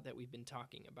law that we've been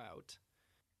talking about?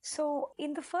 So,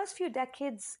 in the first few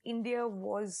decades, India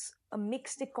was a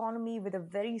mixed economy with a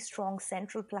very strong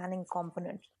central planning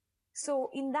component. So,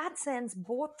 in that sense,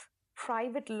 both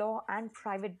private law and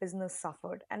private business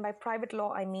suffered. And by private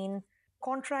law, I mean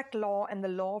contract law and the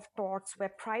law of torts,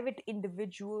 where private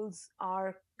individuals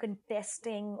are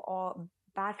contesting or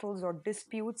battles or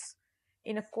disputes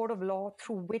in a court of law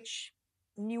through which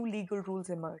new legal rules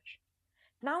emerge.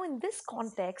 Now, in this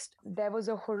context, there was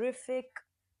a horrific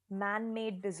man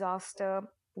made disaster,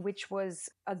 which was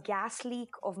a gas leak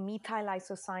of methyl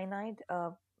isocyanide,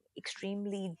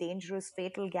 extremely dangerous,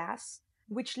 fatal gas,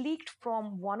 which leaked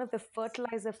from one of the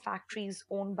fertilizer factories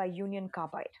owned by Union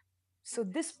Carbide. So,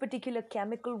 this particular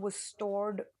chemical was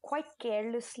stored quite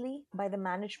carelessly by the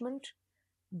management,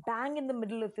 bang in the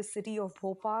middle of the city of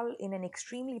Bhopal in an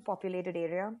extremely populated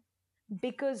area.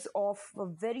 Because of a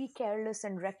very careless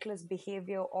and reckless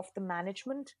behavior of the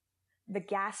management, the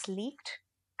gas leaked,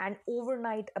 and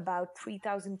overnight, about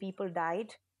 3,000 people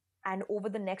died. And over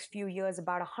the next few years,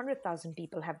 about 100,000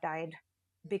 people have died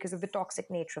because of the toxic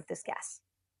nature of this gas.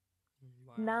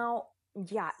 Wow. Now,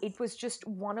 yeah, it was just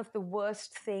one of the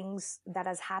worst things that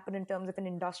has happened in terms of an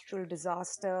industrial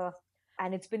disaster.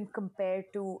 And it's been compared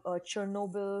to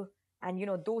Chernobyl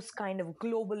and, those kind of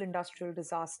global industrial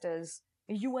disasters.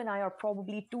 You and I are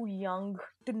probably too young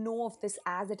to know of this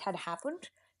as it had happened.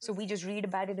 So we just read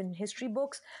about it in history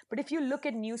books. But if you look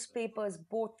at newspapers,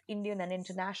 both Indian and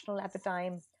international at the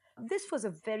time, this was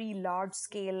a very large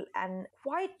scale and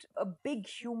quite a big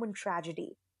human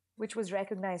tragedy, which was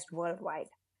recognized worldwide.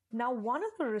 Now, one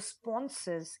of the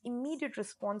responses, immediate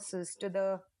responses to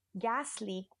the gas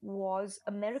leak, was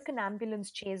American ambulance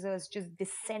chasers just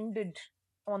descended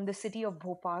on the city of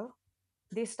Bhopal.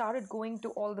 They started going to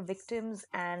all the victims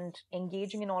and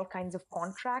engaging in all kinds of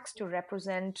contracts to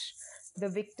represent the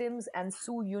victims and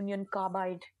sue Union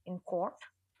Carbide in court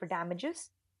for damages.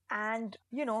 And,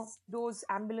 those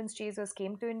ambulance chasers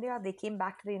came to India, they came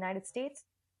back to the United States,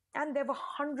 and there were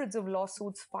hundreds of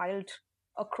lawsuits filed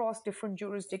across different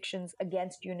jurisdictions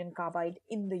against Union Carbide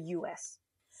in the US.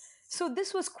 So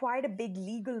this was quite a big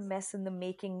legal mess in the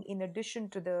making, in addition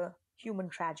to the human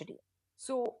tragedy.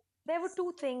 So there were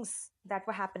two things that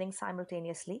were happening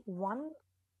simultaneously. One,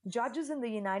 judges in the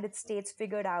United States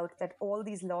figured out that all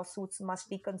these lawsuits must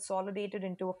be consolidated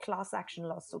into a class action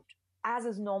lawsuit, as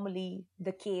is normally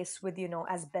the case with,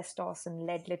 asbestos and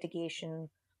lead litigation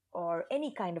or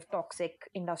any kind of toxic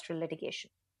industrial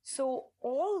litigation. So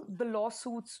all the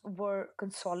lawsuits were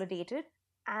consolidated,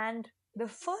 and the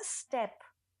first step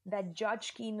that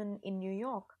Judge Keenan in New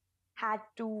York had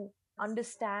to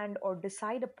understand or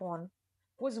decide upon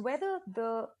was whether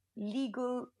the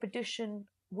legal petition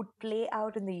would play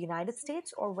out in the United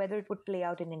States or whether it would play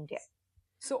out in India.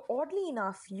 So, oddly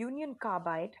enough, Union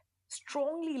Carbide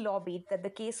strongly lobbied that the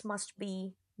case must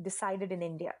be decided in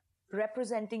India,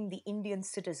 representing the Indian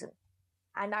citizen.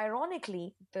 And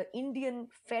ironically, the Indian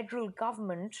federal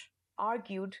government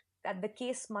argued that the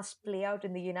case must play out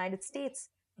in the United States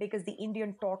because the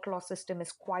Indian tort law system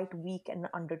is quite weak and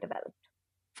underdeveloped.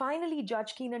 Finally,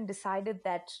 Judge Keenan decided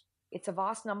that It's a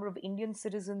vast number of Indian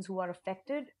citizens who are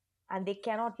affected, and they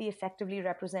cannot be effectively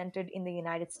represented in the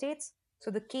United States.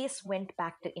 So the case went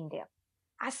back to India.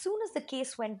 As soon as the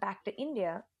case went back to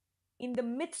India, in the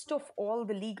midst of all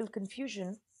the legal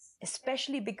confusion,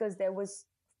 especially because there was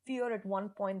fear at one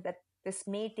point that this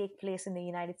may take place in the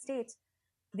United States,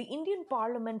 the Indian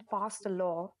Parliament passed a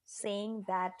law saying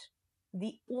that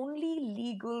the only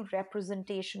legal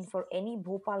representation for any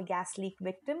Bhopal gas leak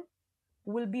victim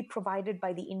will be provided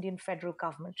by the Indian federal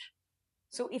government.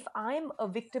 So if I'm a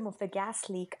victim of the gas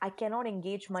leak, I cannot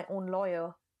engage my own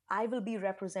lawyer. I will be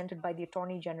represented by the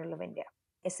Attorney General of India,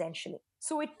 essentially.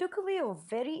 So it took away a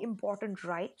very important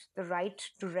right, the right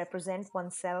to represent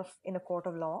oneself in a court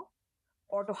of law,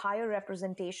 or to hire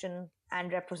representation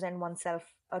and represent oneself,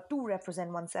 to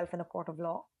represent oneself in a court of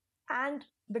law. And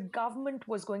the government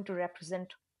was going to represent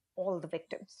all the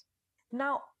victims.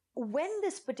 Now, when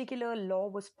this particular law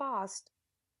was passed,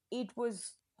 it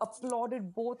was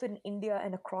applauded both in India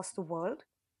and across the world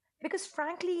because,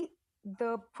 frankly,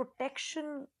 the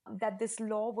protection that this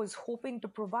law was hoping to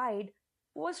provide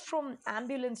was from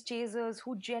ambulance chasers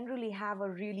who generally have a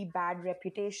really bad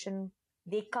reputation.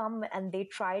 They come and they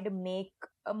try to make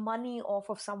money off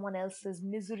of someone else's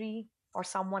misery or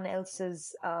someone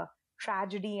else's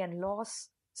tragedy and loss.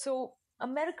 So,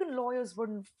 American lawyers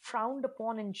were frowned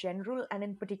upon in general, and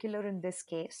in particular in this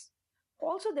case.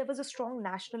 Also, there was a strong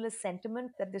nationalist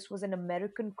sentiment that this was an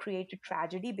American created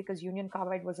tragedy because Union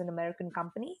Carbide was an American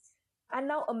company. And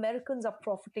now Americans are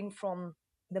profiting from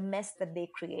the mess that they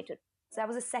created. So that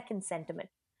was a second sentiment.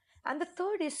 And the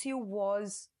third issue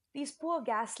was these poor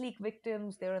gas leak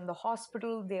victims, they're in the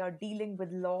hospital, they are dealing with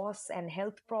loss and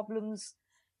health problems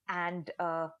and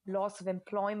loss of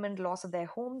employment, loss of their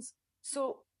homes.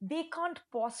 So they can't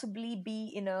possibly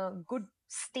be in a good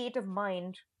state of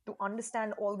mind to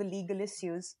understand all the legal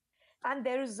issues. And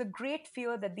there is a great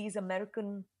fear that these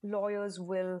American lawyers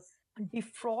will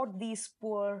defraud these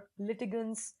poor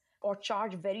litigants or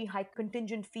charge very high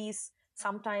contingent fees,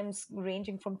 sometimes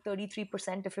ranging from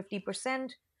 33% to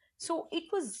 50%. So it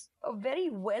was a very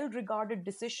well regarded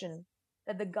decision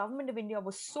that the government of India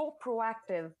was so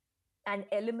proactive and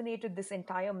eliminated this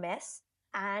entire mess.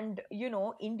 And,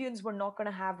 Indians were not going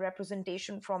to have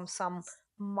representation from some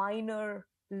minor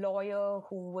lawyer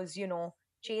who was,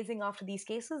 chasing after these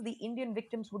cases. The Indian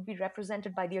victims would be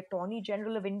represented by the Attorney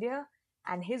General of India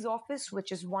and his office,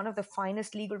 which is one of the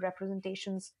finest legal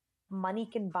representations money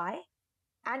can buy.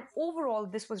 And overall,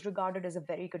 this was regarded as a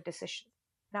very good decision.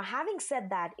 Now, having said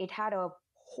that, it had a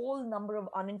whole number of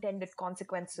unintended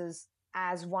consequences,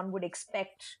 as one would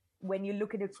expect when you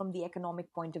look at it from the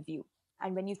economic point of view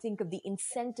and when you think of the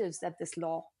incentives that this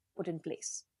law put in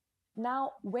place.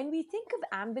 Now, when we think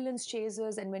of ambulance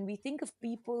chasers and when we think of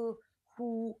people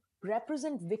who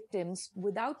represent victims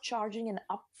without charging an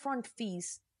upfront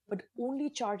fees, but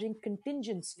only charging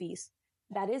contingent fees,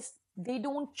 that is, they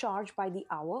don't charge by the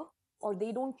hour or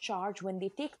they don't charge when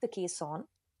they take the case on.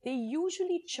 They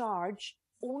usually charge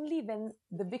only when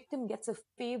the victim gets a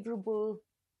favorable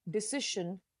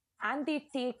decision and they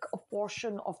take a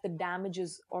portion of the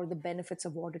damages or the benefits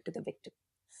awarded to the victim.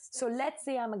 So let's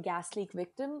say I'm a gas leak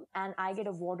victim and I get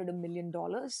awarded $1 million.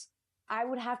 I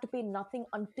would have to pay nothing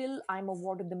until I'm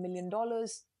awarded the $1 million.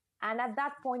 And at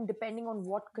that point, depending on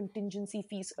what contingency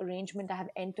fees arrangement I have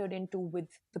entered into with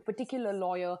the particular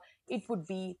lawyer, it would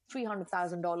be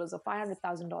 $300,000 or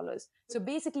 $500,000. So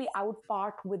basically, I would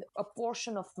part with a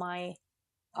portion of my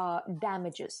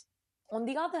damages. On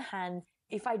the other hand,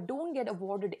 if I don't get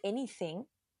awarded anything,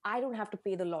 I don't have to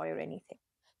pay the lawyer anything.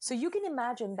 So you can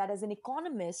imagine that as an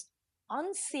economist,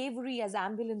 unsavory as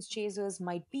ambulance chasers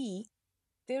might be,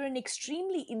 they're an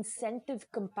extremely incentive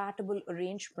compatible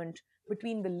arrangement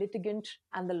between the litigant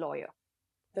and the lawyer.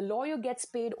 The lawyer gets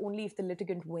paid only if the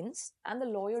litigant wins, and the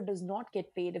lawyer does not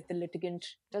get paid if the litigant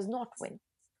does not win.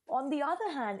 On the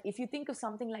other hand, if you think of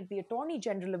something like the Attorney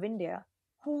General of India,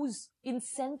 whose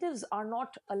incentives are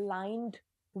not aligned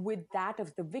with that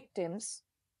of the victims,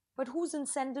 but whose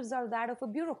incentives are that of a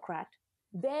bureaucrat,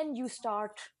 then you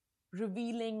start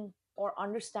revealing or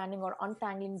understanding or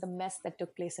untangling the mess that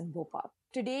took place in Bhopal.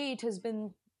 Today, it has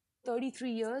been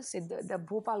 33 years. The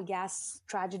Bhopal gas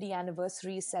tragedy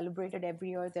anniversary is celebrated every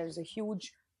year. There's a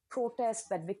huge protest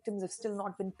that victims have still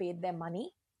not been paid their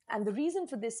money. And the reason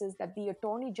for this is that the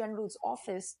Attorney General's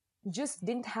office just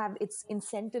didn't have its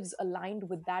incentives aligned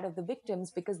with that of the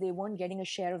victims because they weren't getting a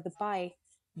share of the pie.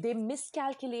 They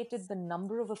miscalculated the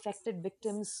number of affected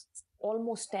victims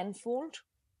almost tenfold.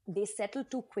 They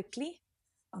settled too quickly.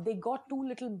 They got too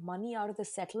little money out of the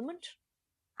settlement.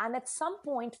 And at some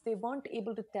point, they weren't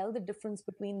able to tell the difference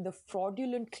between the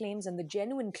fraudulent claims and the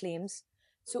genuine claims.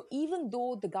 So even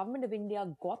though the government of India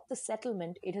got the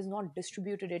settlement, it has not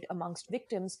distributed it amongst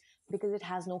victims because it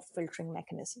has no filtering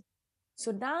mechanism.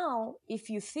 So now, if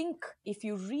you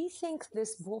rethink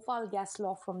this Bhopal gas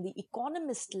law from the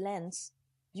economist lens,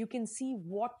 you can see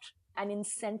what an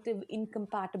incentive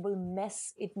incompatible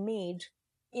mess it made,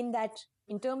 in that,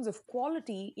 in terms of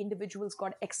quality, individuals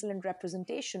got excellent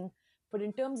representation, but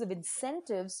in terms of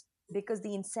incentives, because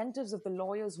the incentives of the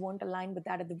lawyers weren't aligned with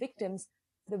that of the victims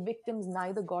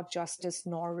neither got justice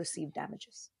nor received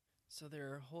damages. So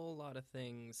there are a whole lot of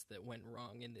things that went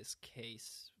wrong in this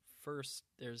case. First,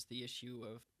 there's the issue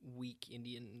of weak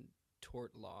Indian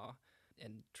tort law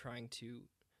and trying to.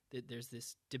 There's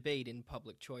this debate in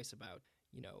public choice about,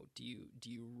 do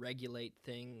you regulate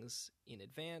things in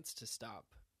advance to stop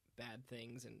bad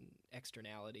things and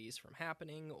externalities from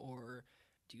happening, or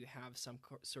do you have some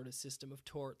sort of system of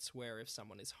torts where if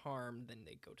someone is harmed, then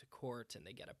they go to court and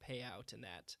they get a payout, and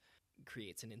that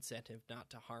creates an incentive not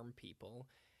to harm people?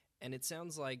 And it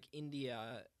sounds like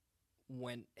India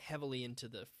went heavily into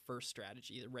the first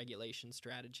strategy, the regulation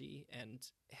strategy, and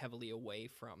heavily away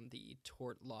from the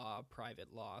tort law,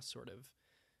 private law sort of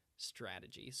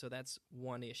strategy. So that's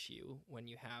one issue when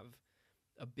you have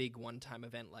a big one-time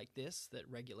event like this that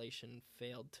regulation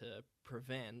failed to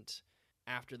prevent.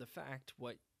 After the fact,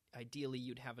 what ideally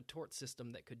you'd have a tort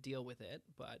system that could deal with it,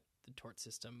 but the tort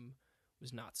system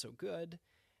was not so good.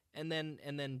 And then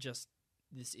just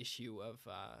this issue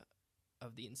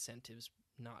of the incentives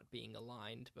not being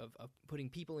aligned, of putting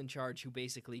people in charge who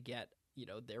basically get,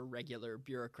 their regular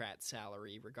bureaucrat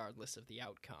salary regardless of the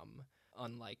outcome,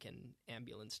 unlike an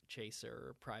ambulance chaser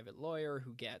or private lawyer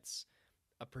who gets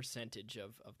a percentage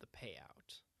of the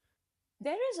payout.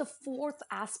 There is a fourth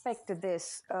aspect to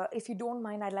this. If you don't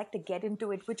mind, I'd like to get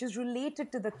into it, which is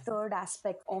related to the third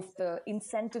aspect of the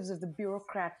incentives of the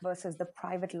bureaucrat versus the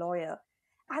private lawyer.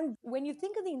 And when you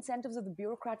think of the incentives of the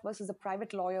bureaucrat versus the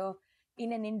private lawyer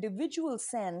in an individual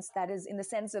sense, that is, in the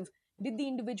sense of, did the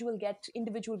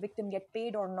individual victim get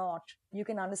paid or not, you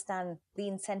can understand the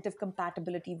incentive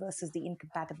compatibility versus the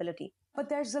incompatibility. But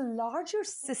there's a larger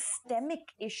systemic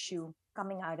issue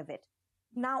coming out of it.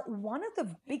 Now, one of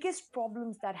the biggest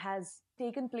problems that has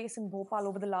taken place in Bhopal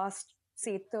over the last,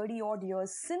 say, 30 odd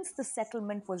years since the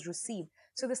settlement was received.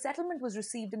 So the settlement was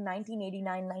received in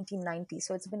 1989, 1990.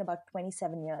 So it's been about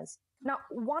 27 years. Now,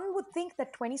 one would think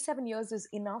that 27 years is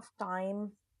enough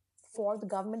time for the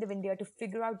government of India to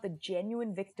figure out the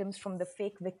genuine victims from the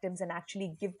fake victims and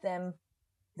actually give them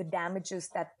the damages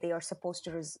that they are supposed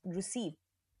to receive.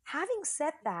 Having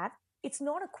said that, it's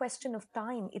not a question of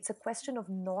time, it's a question of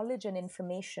knowledge and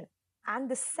information.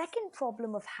 And the second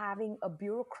problem of having a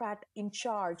bureaucrat in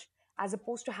charge, as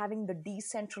opposed to having the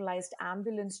decentralized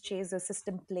ambulance chaser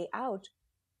system play out,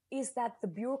 is that the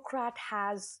bureaucrat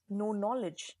has no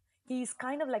knowledge. He's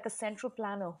kind of like a central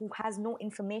planner who has no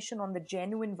information on the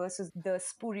genuine versus the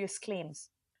spurious claims.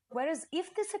 Whereas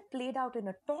if this had played out in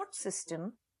a tort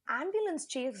system, ambulance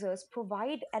chasers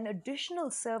provide an additional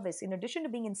service, in addition to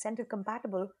being incentive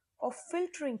compatible, of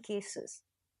filtering cases.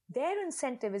 Their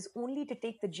incentive is only to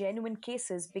take the genuine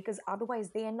cases, because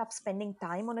otherwise they end up spending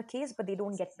time on a case but they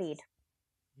don't get paid,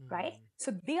 right?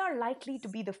 So they are likely to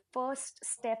be the first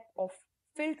step of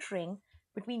filtering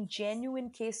between genuine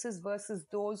cases versus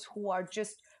those who are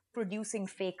just producing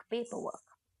fake paperwork.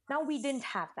 Now, we didn't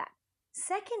have that.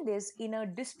 Second is, in a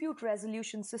dispute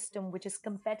resolution system which is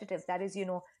competitive, that is,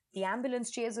 the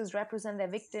ambulance chasers represent their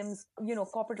victims,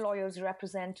 corporate lawyers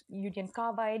represent Union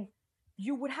Carbide,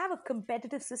 you would have a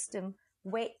competitive system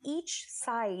where each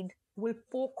side will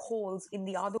poke holes in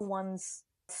the other one's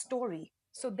story.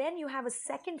 So then you have a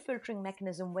second filtering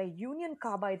mechanism where Union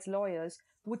Carbide's lawyers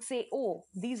would say, oh,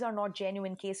 these are not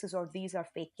genuine cases or these are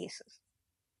fake cases.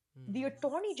 The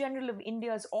Attorney General of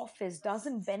India's office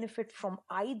doesn't benefit from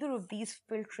either of these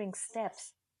filtering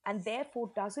steps, and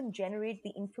therefore doesn't generate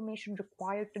the information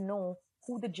required to know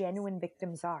who the genuine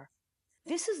victims are.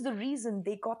 This is the reason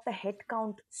they got the head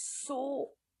count so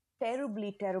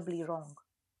terribly, terribly wrong.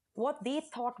 What they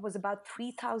thought was about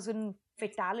 3,000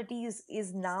 fatalities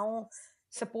is now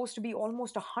supposed to be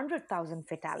almost 100,000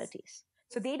 fatalities.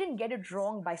 So they didn't get it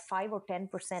wrong by 5 or 10%.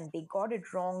 They got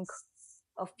it wrong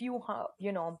a few,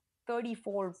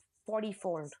 30-fold,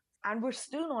 40-fold. And we're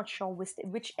still not sure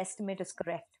which estimate is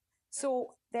correct.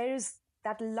 So there's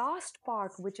that last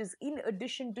part, which is in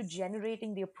addition to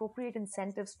generating the appropriate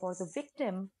incentives for the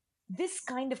victim, this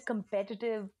kind of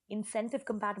competitive, incentive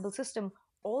compatible system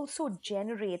also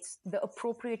generates the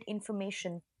appropriate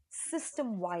information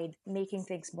system-wide, making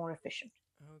things more efficient.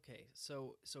 Okay,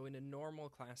 so in a normal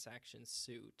class action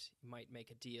suit, you might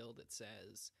make a deal that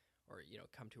says, or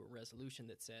come to a resolution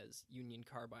that says Union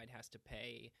Carbide has to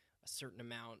pay a certain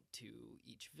amount to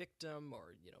each victim,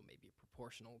 or maybe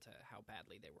proportional to how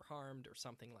badly they were harmed or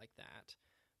something like that.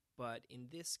 But in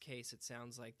this case, it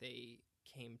sounds like they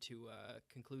came to a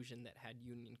conclusion that had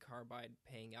Union Carbide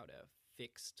paying out a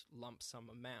fixed lump sum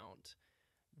amount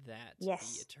that the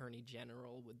Yes, Attorney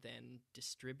General would then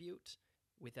distribute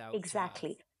without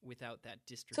exactly. without that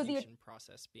So the distribution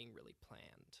process being really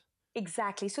planned.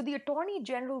 Exactly. So the Attorney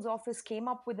General's office came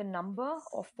up with a number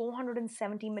of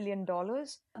 $470 million.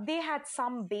 They had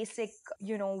some basic,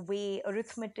 way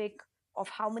arithmetic of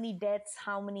how many deaths,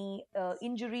 how many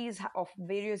injuries of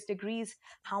various degrees,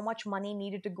 how much money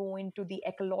needed to go into the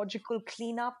ecological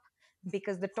cleanup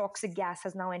because the toxic gas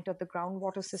has now entered the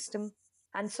groundwater system,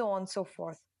 and so on and so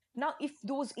forth. Now, if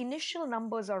those initial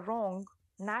numbers are wrong,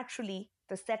 naturally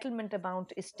the settlement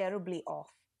amount is terribly off.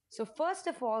 So, first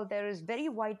of all, there is very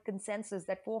wide consensus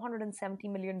that $470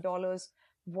 million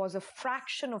was a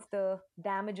fraction of the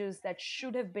damages that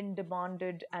should have been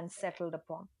demanded and settled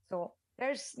upon. So,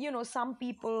 there's, some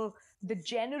people, the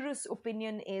generous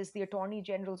opinion is the Attorney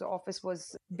General's office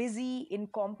was busy,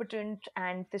 incompetent,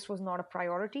 and this was not a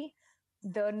priority.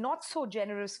 The not so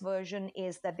generous version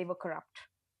is that they were corrupt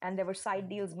and there were side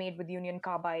deals made with Union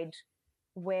Carbide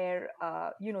where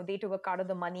they took a cut of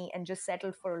the money and just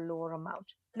settled for a lower amount.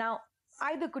 Now,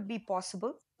 either could be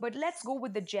possible, but let's go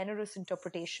with the generous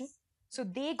interpretation. So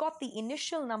they got the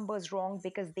initial numbers wrong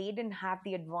because they didn't have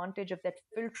the advantage of that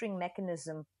filtering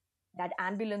mechanism that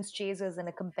ambulance chasers and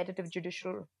a competitive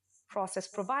judicial process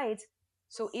provides.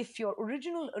 So if your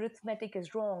original arithmetic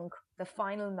is wrong, the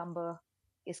final number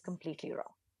is completely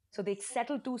wrong. So they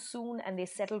settled too soon and they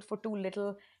settled for too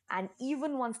little. And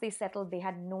even once they settled, they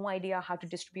had no idea how to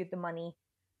distribute the money.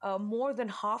 More than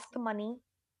half the money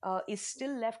is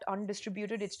still left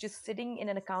undistributed. It's just sitting in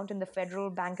an account in the Federal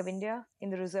Bank of India, in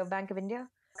the Reserve Bank of India,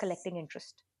 collecting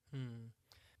interest.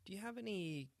 Do you have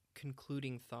any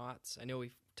concluding thoughts? I know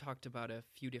we've talked about a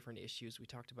few different issues. We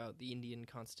talked about the Indian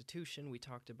Constitution, we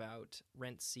talked about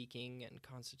rent seeking and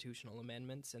constitutional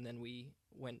amendments, and then we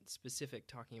went specific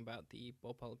talking about the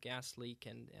Bhopal gas leak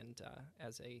and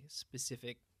as a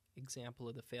specific example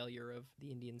of the failure of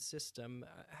the Indian system.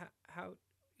 How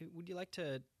would you like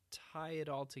to tie it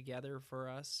all together for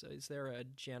us? Is there a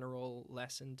general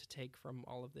lesson to take from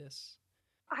all of this?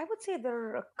 I would say there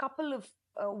are a couple of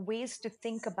ways to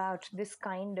think about this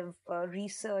kind of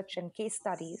research and case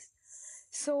studies.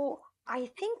 So I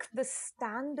think the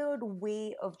standard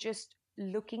way of just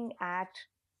looking at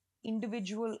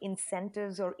individual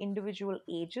incentives or individual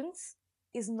agents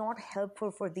is not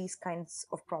helpful for these kinds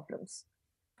of problems.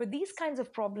 For these kinds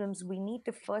of problems, we need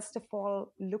to first of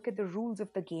all look at the rules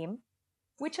of the game,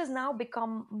 which has now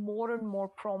become more and more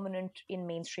prominent in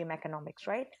mainstream economics,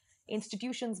 right?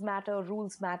 Institutions matter,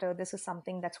 rules matter. This is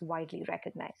something that's widely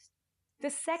recognized. The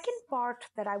second part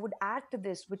that I would add to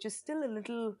this, which is still a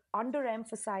little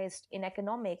underemphasized in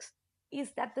economics,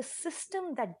 is that the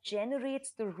system that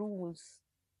generates the rules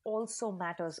also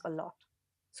matters a lot.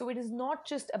 So it is not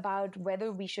just about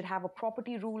whether we should have a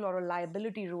property rule or a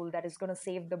liability rule that is going to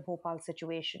save the Bhopal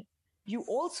situation. You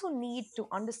also need to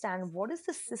understand what is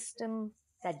the system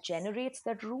that generates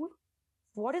that rule,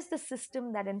 what is the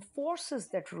system that enforces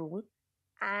that rule,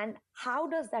 and how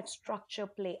does that structure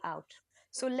play out.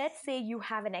 So let's say you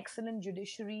have an excellent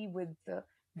judiciary with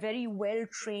very well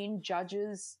trained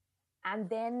judges, and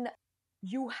then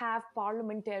you have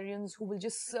parliamentarians who will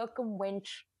just circumvent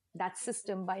that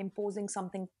system by imposing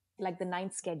something like the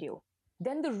ninth schedule.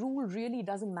 Then the rule really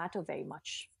doesn't matter very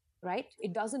much, right?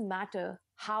 It doesn't matter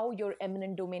how your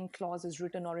eminent domain clause is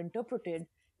written or interpreted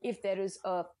if there is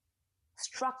a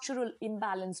structural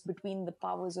imbalance between the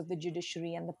powers of the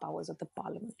judiciary and the powers of the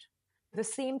parliament. The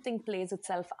same thing plays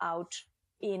itself out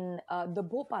in the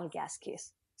Bhopal gas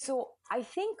case. So I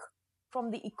think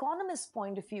from the economist's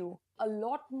point of view, a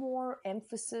lot more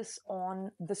emphasis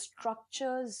on the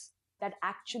structures that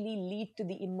actually lead to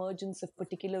the emergence of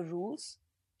particular rules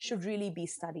should really be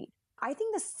studied. I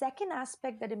think the second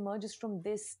aspect that emerges from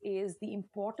this is the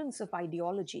importance of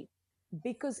ideology.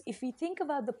 Because if we think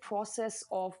about the process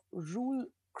of rule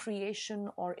creation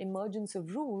or emergence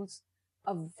of rules,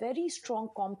 a very strong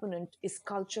component is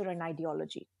culture and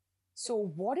ideology.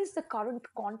 So, what is the current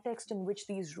context in which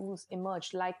these rules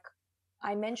emerge? Like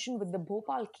I mentioned with the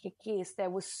Bhopal case, there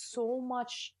was so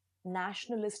much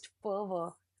nationalist fervor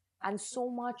and so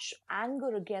much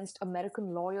anger against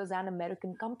American lawyers and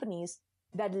American companies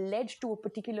that led to a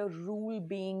particular rule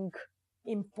being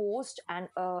imposed and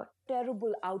a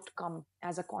terrible outcome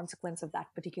as a consequence of that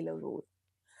particular rule.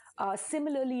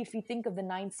 Similarly, if we think of the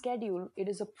ninth schedule, it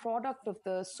is a product of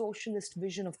the socialist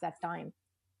vision of that time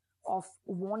of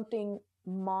wanting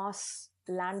mass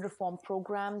land reform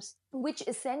programs, which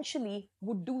essentially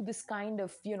would do this kind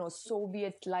of,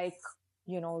 Soviet like,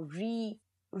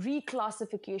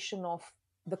 reclassification of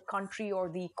the country or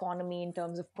the economy in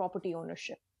terms of property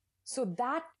ownership. So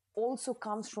that also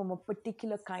comes from a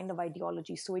particular kind of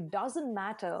ideology. So it doesn't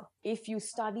matter if you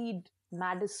studied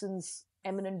Madison's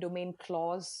eminent domain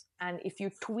clause and if you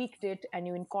tweaked it and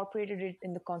you incorporated it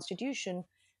in the Constitution,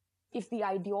 if the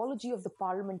ideology of the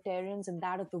parliamentarians and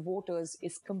that of the voters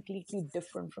is completely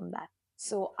different from that.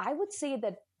 So I would say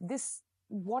that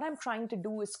what I'm trying to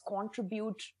do is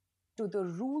contribute to the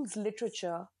rules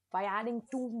literature by adding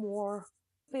two more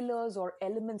pillars or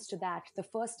elements to that. The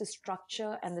first is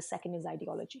structure and the second is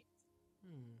ideology.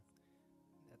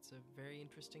 That's a very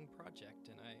interesting project,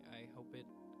 and I hope it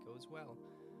goes well.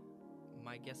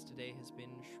 My guest today has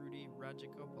been Shruti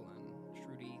Rajagopalan.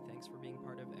 Shruti, thanks for being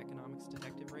part of Economics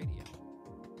Detective Radio.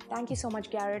 Thank you so much,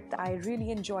 Garrett. I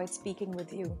really enjoyed speaking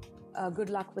with you. Good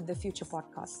luck with the future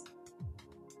podcasts.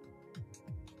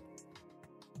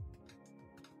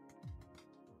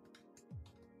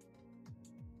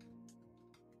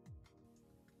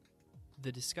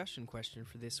 The discussion question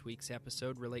for this week's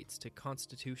episode relates to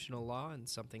constitutional law and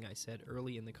something I said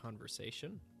early in the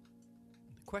conversation.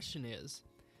 The question is,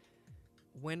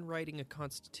 when writing a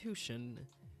constitution,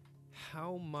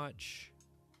 how much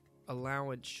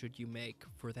allowance should you make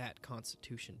for that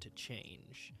constitution to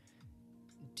change?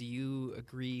 Do you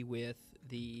agree with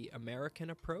the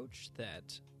American approach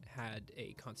that had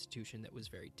a constitution that was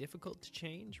very difficult to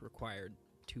change, required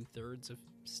 2/3 of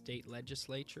state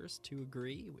legislatures to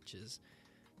agree, which is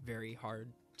very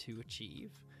hard to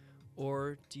achieve?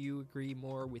 Or do you agree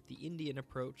more with the Indian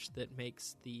approach that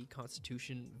makes the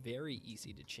Constitution very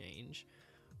easy to change?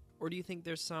 Or do you think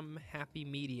there's some happy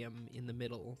medium in the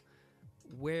middle?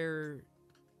 Where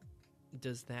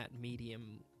does that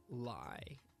medium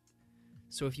lie?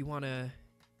 So if you want to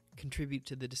contribute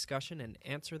to the discussion and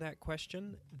answer that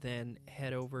question, then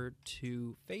head over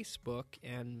to Facebook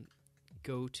and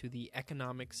go to the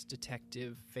Economics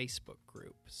Detective Facebook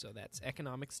group. So that's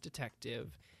Economics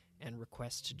Detective and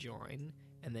request to join,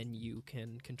 and then you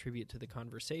can contribute to the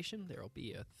conversation. There will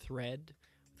be a thread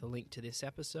with a link to this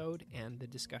episode and the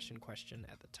discussion question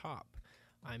at the top.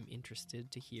 I'm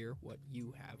interested to hear what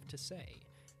you have to say.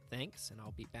 Thanks, and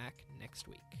I'll be back next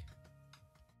week.